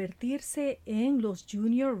convertirse en los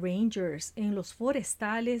Junior Rangers, en los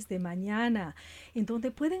forestales de mañana, en donde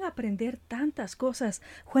pueden aprender tantas cosas.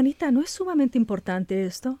 Juanita, ¿no es sumamente importante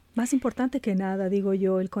esto? Más importante que nada, digo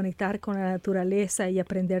yo, el conectar con la naturaleza y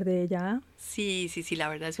aprender de ella. Sí, la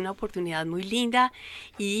verdad es una oportunidad muy linda.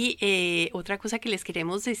 Y otra cosa que les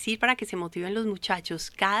queremos decir para que se motiven los muchachos,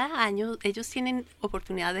 cada año ellos tienen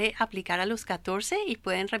oportunidad de aplicar a los 14 y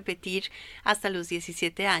pueden repetir hasta los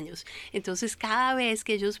 17 años. Entonces cada vez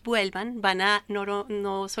que ellos vuelvan van a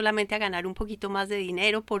no solamente a ganar un poquito más de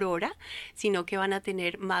dinero por hora, sino que van a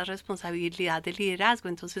tener más responsabilidad de liderazgo.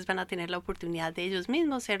 Entonces van a tener la oportunidad de ellos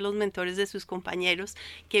mismos ser los mentores de sus compañeros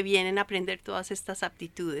que vienen a aprender todas estas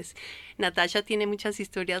aptitudes. Natasha tiene muchas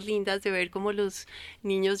historias lindas de ver cómo los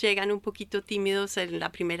niños llegan un poquito tímidos en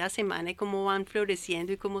la primera semana y cómo van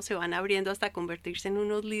floreciendo y cómo se van abriendo hasta convertirse en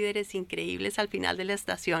unos líderes increíbles al final de la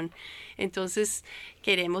estación. Entonces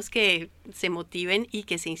queremos que se motiven y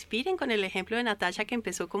que se inspiren con el ejemplo de Natasha, que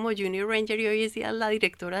empezó como Junior Ranger y hoy es la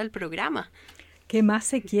directora del programa. ¿Qué más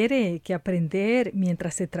se quiere que aprender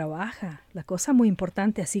mientras se trabaja? La cosa muy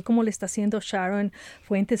importante, así como le está haciendo Sharon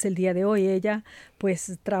Fuentes el día de hoy, ella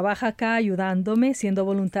pues trabaja acá ayudándome, siendo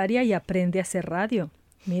voluntaria y aprende a hacer radio.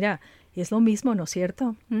 Mira, es lo mismo, ¿no es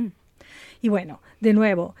cierto? Y bueno, de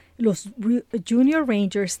nuevo, los Junior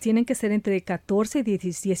Rangers tienen que ser entre 14 y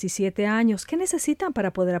 17 años. ¿Qué necesitan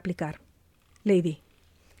para poder aplicar? Lady.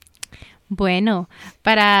 Bueno,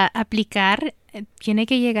 para aplicar tiene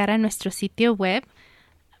que llegar a nuestro sitio web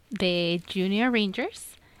de Junior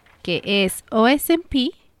Rangers, que es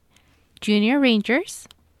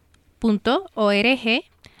ospjuniorrangers.org.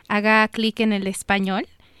 Haga clic en el español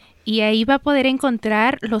y ahí va a poder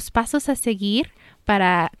encontrar los pasos a seguir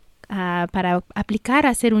para aplicar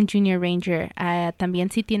a ser un Junior Ranger. También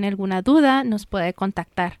si tiene alguna duda nos puede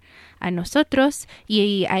contactar a nosotros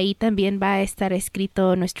y ahí también va a estar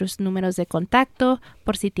escrito nuestros números de contacto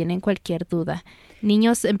por si tienen cualquier duda.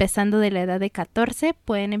 Niños empezando de la edad de 14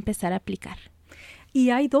 pueden empezar a aplicar.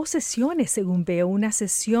 Y hay 2 sesiones, según veo. Una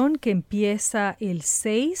sesión que empieza el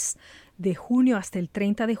 6 de junio hasta el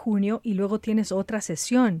 30 de junio y luego tienes otra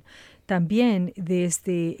sesión también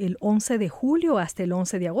desde el 11 de julio hasta el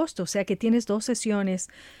 11 de agosto. O sea que tienes 2 sesiones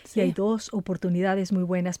y hay 2 oportunidades muy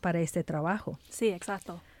buenas para este trabajo. Sí,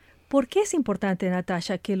 exacto. ¿Por qué es importante,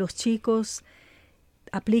 Natasha, que los chicos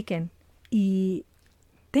apliquen y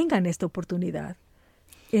tengan esta oportunidad?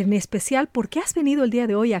 En especial, ¿por qué has venido el día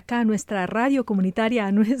de hoy acá a nuestra radio comunitaria,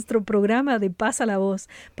 a nuestro programa de Pasa la Voz,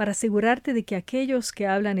 para asegurarte de que aquellos que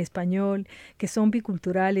hablan español, que son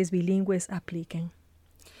biculturales, bilingües, apliquen?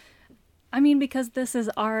 I mean, because this is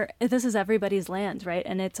everybody's land, right?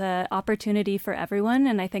 And it's an opportunity for everyone.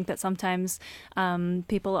 And I think that sometimes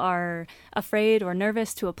people are afraid or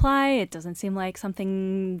nervous to apply. It doesn't seem like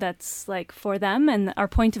something that's like for them. And our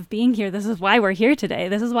point of being here, this is why we're here today.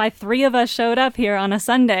 This is why 3 of us showed up here on a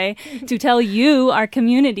Sunday to tell you, our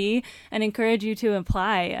community, and encourage you to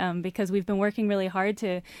apply, because we've been working really hard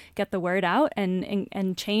to get the word out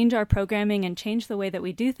and change our programming and change the way that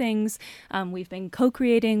we do things. We've been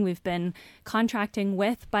co-creating. We've been contracting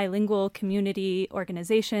with bilingual community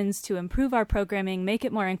organizations to improve our programming, make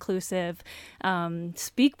it more inclusive,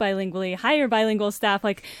 speak bilingually, hire bilingual staff.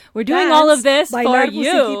 Like, we're doing all of this for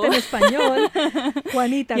you. En español.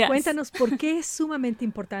 Juanita, Yes. Cuéntanos por qué es sumamente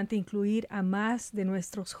importante incluir a más de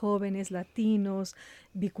nuestros jóvenes latinos,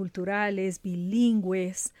 biculturales,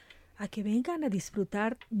 bilingües, a que vengan a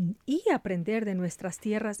disfrutar y aprender de nuestras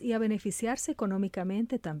tierras y a beneficiarse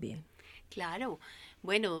económicamente también. Claro.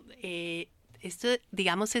 Bueno, esto,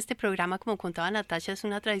 digamos, este programa, como contaba Natasha, es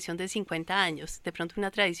una tradición de 50 años. De pronto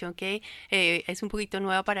una tradición que es un poquito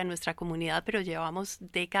nueva para nuestra comunidad, pero llevamos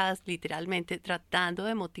décadas literalmente tratando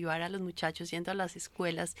de motivar a los muchachos, yendo a las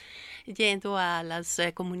escuelas, yendo a las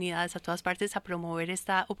comunidades, a todas partes, a promover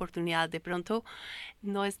esta oportunidad. De pronto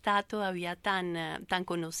no está todavía tan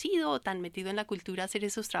conocido o tan metido en la cultura hacer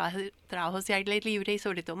esos trabajos de aire libre y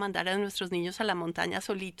sobre todo mandar a nuestros niños a la montaña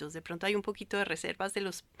solitos. De pronto hay un poquito de reservas de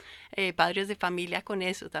los padres de familia con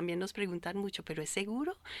eso. También nos preguntan mucho, ¿pero es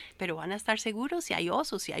seguro? ¿Pero van a estar seguros si hay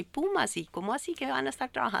osos, si hay pumas? ¿Y cómo así que van a estar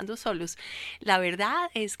trabajando solos? La verdad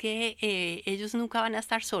es que ellos nunca van a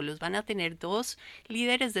estar solos. Van a tener 2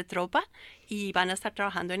 líderes de tropa y van a estar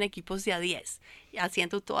trabajando en equipos de a 10,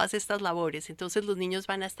 haciendo todas estas labores. Entonces los niños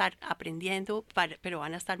van a estar aprendiendo, pero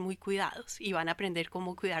van a estar muy cuidados y van a aprender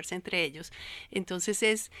cómo cuidarse entre ellos. Entonces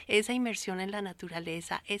es esa inmersión en la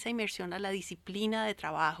naturaleza, esa inmersión a la disciplina de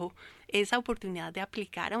trabajo, esa oportunidad de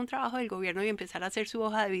aplicar a un trabajo del gobierno y empezar a hacer su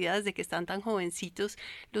hoja de vida desde que están tan jovencitos,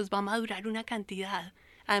 los va a madurar una cantidad.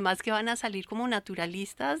 Además que van a salir como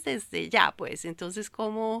naturalistas desde ya, pues. Entonces,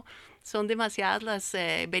 como son demasiados los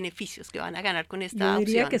beneficios que van a ganar con esta opción. Yo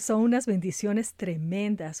diría que son unas bendiciones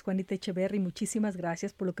tremendas. Juanita Echeverry, muchísimas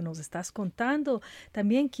gracias por lo que nos estás contando.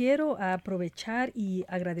 También quiero aprovechar y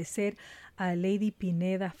agradecer a Lady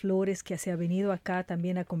Pineda Flores, que se ha venido acá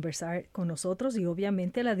también a conversar con nosotros, y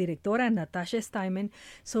obviamente a la directora Natasha Steinman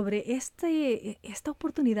sobre esta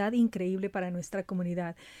oportunidad increíble para nuestra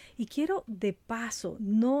comunidad. Y quiero de paso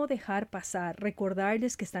no dejar pasar,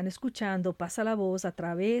 recordarles que están escuchando Pasa la Voz a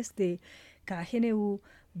través de KGNU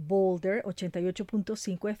Boulder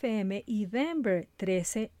 88.5 FM y Denver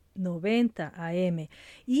 1390 AM.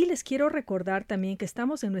 Y les quiero recordar también que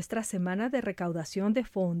estamos en nuestra semana de recaudación de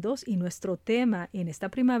fondos y nuestro tema en esta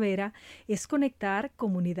primavera es conectar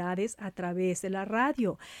comunidades a través de la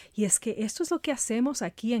radio. Y es que esto es lo que hacemos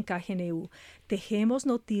aquí en KGNU. Tejemos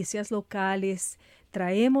noticias locales,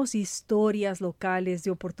 traemos historias locales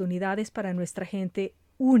de oportunidades para nuestra gente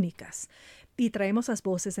únicas. Y traemos las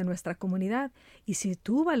voces de nuestra comunidad. Y si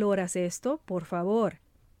tú valoras esto, por favor,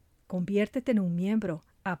 conviértete en un miembro.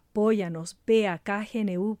 Apóyanos, ve a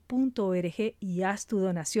kgnu.org y haz tu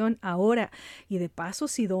donación ahora. Y de paso,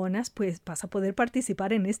 si donas, pues vas a poder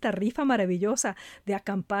participar en esta rifa maravillosa de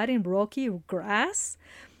acampar en Rocky Grass.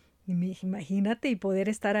 Imagínate, y poder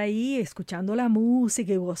estar ahí escuchando la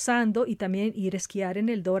música y gozando, y también ir a esquiar en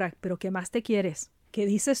el Dora. Pero ¿qué más te quieres? ¿Qué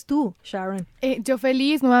dices tú, Sharon? Yo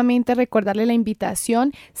feliz nuevamente recordarle la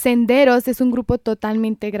invitación. Senderos es un grupo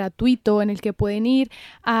totalmente gratuito en el que pueden ir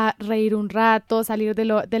a reír un rato, salir de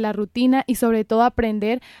la rutina y sobre todo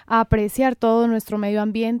aprender a apreciar todo nuestro medio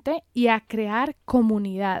ambiente y a crear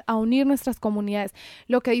comunidad, a unir nuestras comunidades.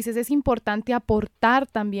 Lo que dices es importante aportar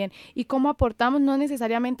también, y cómo aportamos no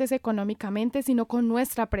necesariamente es económicamente, sino con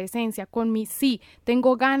nuestra presencia, con mi sí,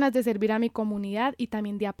 tengo ganas de servir a mi comunidad y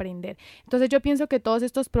también de aprender. Entonces yo pienso que todos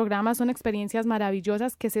estos programas son experiencias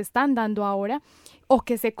maravillosas que se están dando ahora o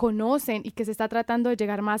que se conocen y que se está tratando de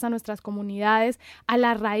llegar más a nuestras comunidades, a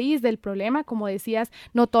la raíz del problema. Como decías,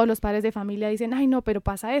 no todos los padres de familia dicen, ay no, pero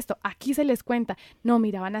pasa esto, aquí se les cuenta, no,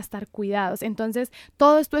 mira, van a estar cuidados. Entonces,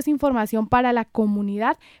 todo esto es información para la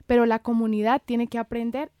comunidad, pero la comunidad tiene que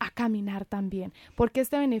aprender a caminar también, porque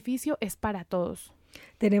este beneficio es para todos.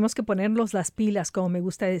 Tenemos que ponernos las pilas, como me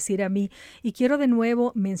gusta decir a mí. Y quiero de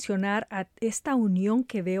nuevo mencionar a esta unión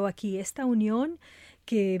que veo aquí, esta unión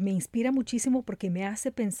que me inspira muchísimo porque me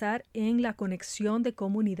hace pensar en la conexión de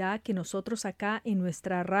comunidad que nosotros acá en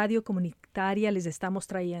nuestra radio comunitaria les estamos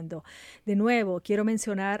trayendo. De nuevo, quiero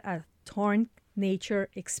mencionar a Thorn Nature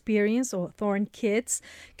Experience o Thorn Kids,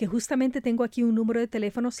 que justamente tengo aquí un número de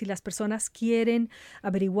teléfono. Si las personas quieren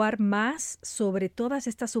averiguar más sobre todas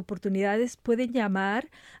estas oportunidades, pueden llamar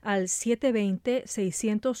al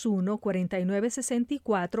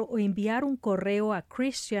 720-601-4964 o enviar un correo a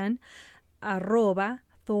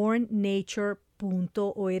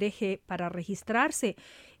christian@thornnature.org para registrarse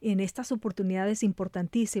en estas oportunidades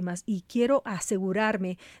importantísimas. Y quiero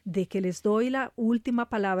asegurarme de que les doy la última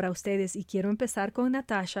palabra a ustedes, y quiero empezar con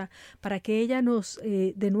Natasha para que ella nos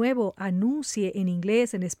de nuevo anuncie en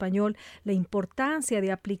inglés, en español, la importancia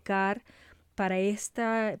de aplicar para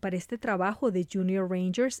este trabajo de Junior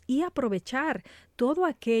Rangers y aprovechar todo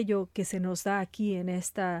aquello que se nos da aquí en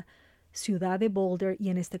esta ciudad de Boulder y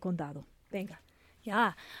en este condado. Venga.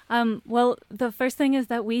 Yeah. Well, the first thing is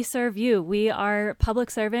that we serve you. We are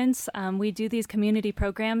public servants. We do these community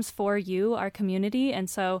programs for you, our community. And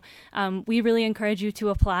so we really encourage you to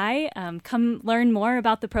apply. Come learn more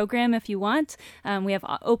about the program if you want. We have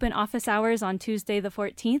open office hours on Tuesday the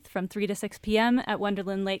 14th from 3 to 6 p.m. at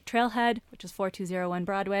Wonderland Lake Trailhead, which is 4201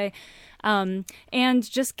 Broadway. and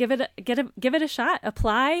just give it a shot.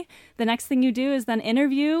 Apply. The next thing you do is then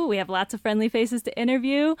interview. We have lots of friendly faces to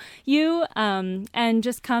interview you, and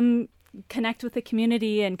just come connect with the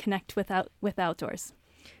community and connect with outdoors.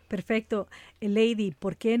 Perfecto. Lady,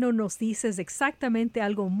 ¿por qué no nos dices exactamente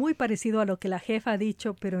algo muy parecido a lo que la jefa ha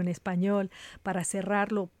dicho, pero en español? Para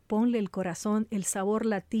cerrarlo, ponle el corazón, el sabor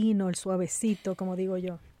latino, el suavecito, como digo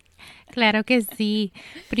yo. Claro que sí.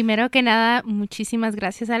 Primero que nada, muchísimas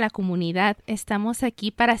gracias a la comunidad. Estamos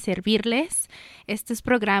aquí para servirles. Estos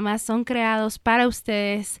programas son creados para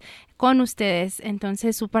ustedes, con ustedes.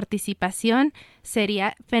 Entonces, su participación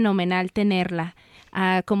sería fenomenal tenerla.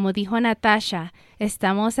 Como dijo Natasha,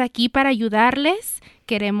 estamos aquí para ayudarles.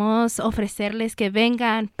 Queremos ofrecerles que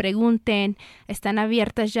vengan, pregunten. Están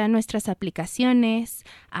abiertas ya nuestras aplicaciones.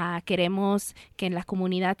 Queremos que la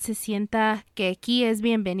comunidad se sienta que aquí es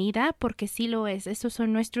bienvenida, porque sí lo es. Estos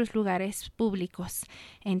son nuestros lugares públicos.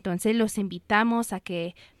 Entonces los invitamos a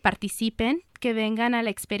que participen, que vengan a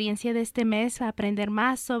la experiencia de este mes a aprender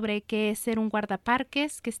más sobre qué es ser un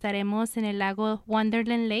guardaparques, que estaremos en el lago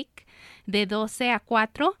Wonderland Lake de 12 a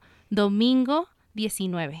 4, domingo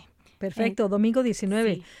 19. Perfecto, domingo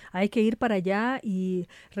 19. Sí. Hay que ir para allá y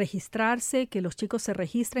registrarse, que los chicos se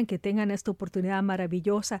registren, que tengan esta oportunidad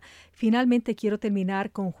maravillosa. Finalmente quiero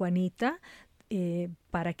terminar con Juanita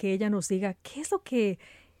para que ella nos diga qué es lo que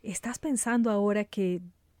estás pensando ahora que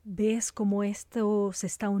ves cómo esto se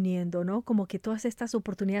está uniendo, ¿no? Como que todas estas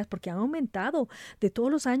oportunidades, porque han aumentado de todos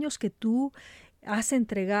los años que tú has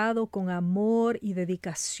entregado con amor y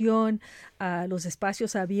dedicación a los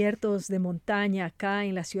espacios abiertos de montaña acá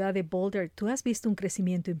en la ciudad de Boulder. Tú has visto un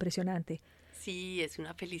crecimiento impresionante. Sí, es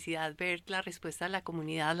una felicidad ver la respuesta de la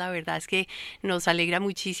comunidad. La verdad es que nos alegra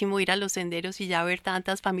muchísimo ir a los senderos y ya ver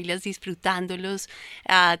tantas familias disfrutándolos,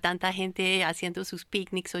 tanta gente haciendo sus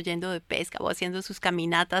picnics, o yendo de pesca o haciendo sus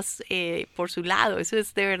caminatas por su lado. Eso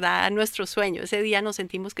es de verdad nuestro sueño. Ese día nos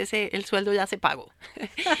sentimos que el sueldo ya se pagó.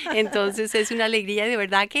 Entonces es una alegría, y de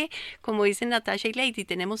verdad que, como dicen Natasha y Lady,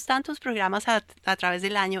 tenemos tantos programas a través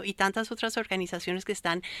del año y tantas otras organizaciones que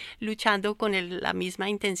están luchando con la misma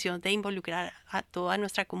intención de involucrar a toda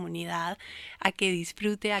nuestra comunidad a que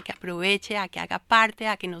disfrute, a que aproveche, a que haga parte,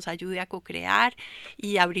 a que nos ayude a co-crear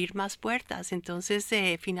y abrir más puertas. Entonces,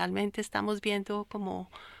 finalmente estamos viendo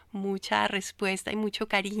como mucha respuesta y mucho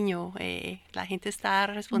cariño. La gente está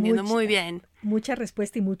respondiendo muy bien. Mucha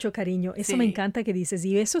respuesta y mucho cariño. Eso Sí. me encanta que dices.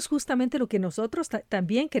 Y eso es justamente lo que nosotros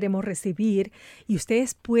también queremos recibir. Y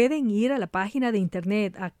ustedes pueden ir a la página de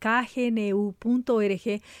internet, a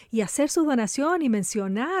kgnu.org, y hacer su donación y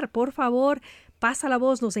mencionar, por favor, pasa la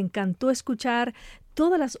voz. Nos encantó escuchar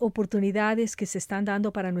todas las oportunidades que se están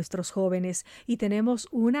dando para nuestros jóvenes, y tenemos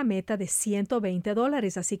una meta de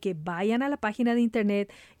 $120, así que vayan a la página de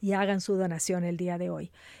internet y hagan su donación el día de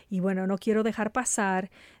hoy. Y bueno, no quiero dejar pasar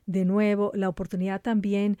de nuevo la oportunidad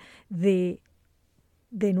también de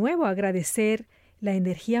nuevo agradecer la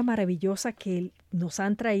energía maravillosa que nos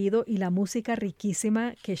han traído y la música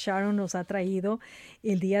riquísima que Sharon nos ha traído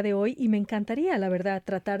el día de hoy, y me encantaría, la verdad,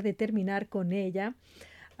 tratar de terminar con ella.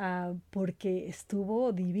 Porque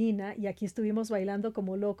estuvo divina, y aquí estuvimos bailando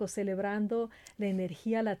como locos, celebrando la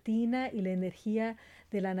energía latina y la energía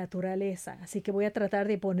de la naturaleza. Así que voy a tratar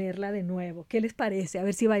de ponerla de nuevo. ¿Qué les parece? A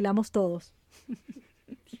ver si bailamos todos.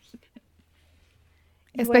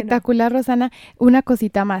 Espectacular, bueno. Rosana. Una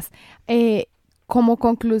cosita más. Como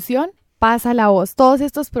conclusión, pasa la voz. Todos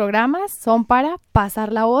estos programas son para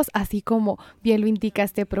pasar la voz, así como bien lo indica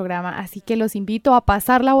este programa. Así que los invito a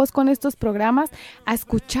pasar la voz con estos programas, a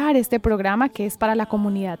escuchar este programa que es para la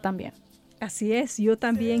comunidad también. Así es, yo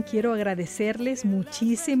también quiero agradecerles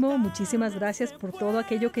muchísimo, muchísimas gracias por todo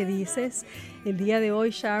aquello que dices el día de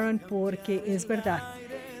hoy, Sharon, porque es verdad.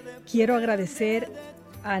 Quiero agradecer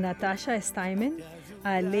a Natasha Steinman,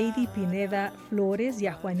 a Lady Pineda Flores y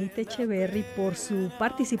a Juanita Echeverry por su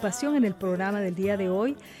participación en el programa del día de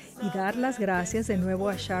hoy, y dar las gracias de nuevo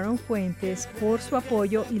a Sharon Fuentes por su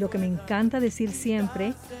apoyo. Y lo que me encanta decir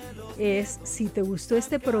siempre es, si te gustó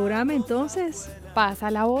este programa, entonces pasa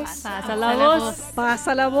la voz. Pasa la voz.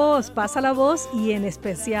 Pasa la voz, pasa la voz, y en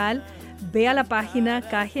especial ve a la página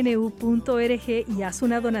kgnu.org y haz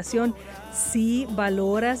una donación si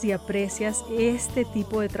valoras y aprecias este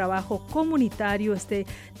tipo de trabajo comunitario, este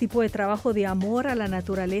tipo de trabajo de amor a la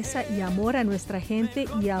naturaleza y amor a nuestra gente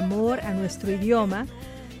y amor a nuestro idioma,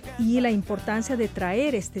 y la importancia de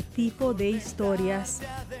traer este tipo de historias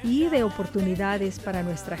y de oportunidades para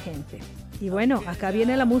nuestra gente. Y bueno, acá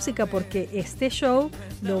viene la música, porque este show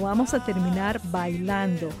lo vamos a terminar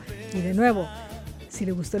bailando. Y de nuevo, si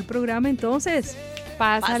le gustó el programa, entonces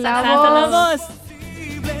pasa la voz.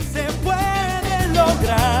 Se puede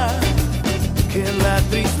lograr que la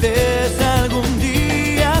tristeza algún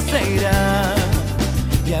día se irá,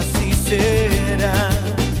 y así será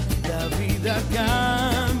la vida acá.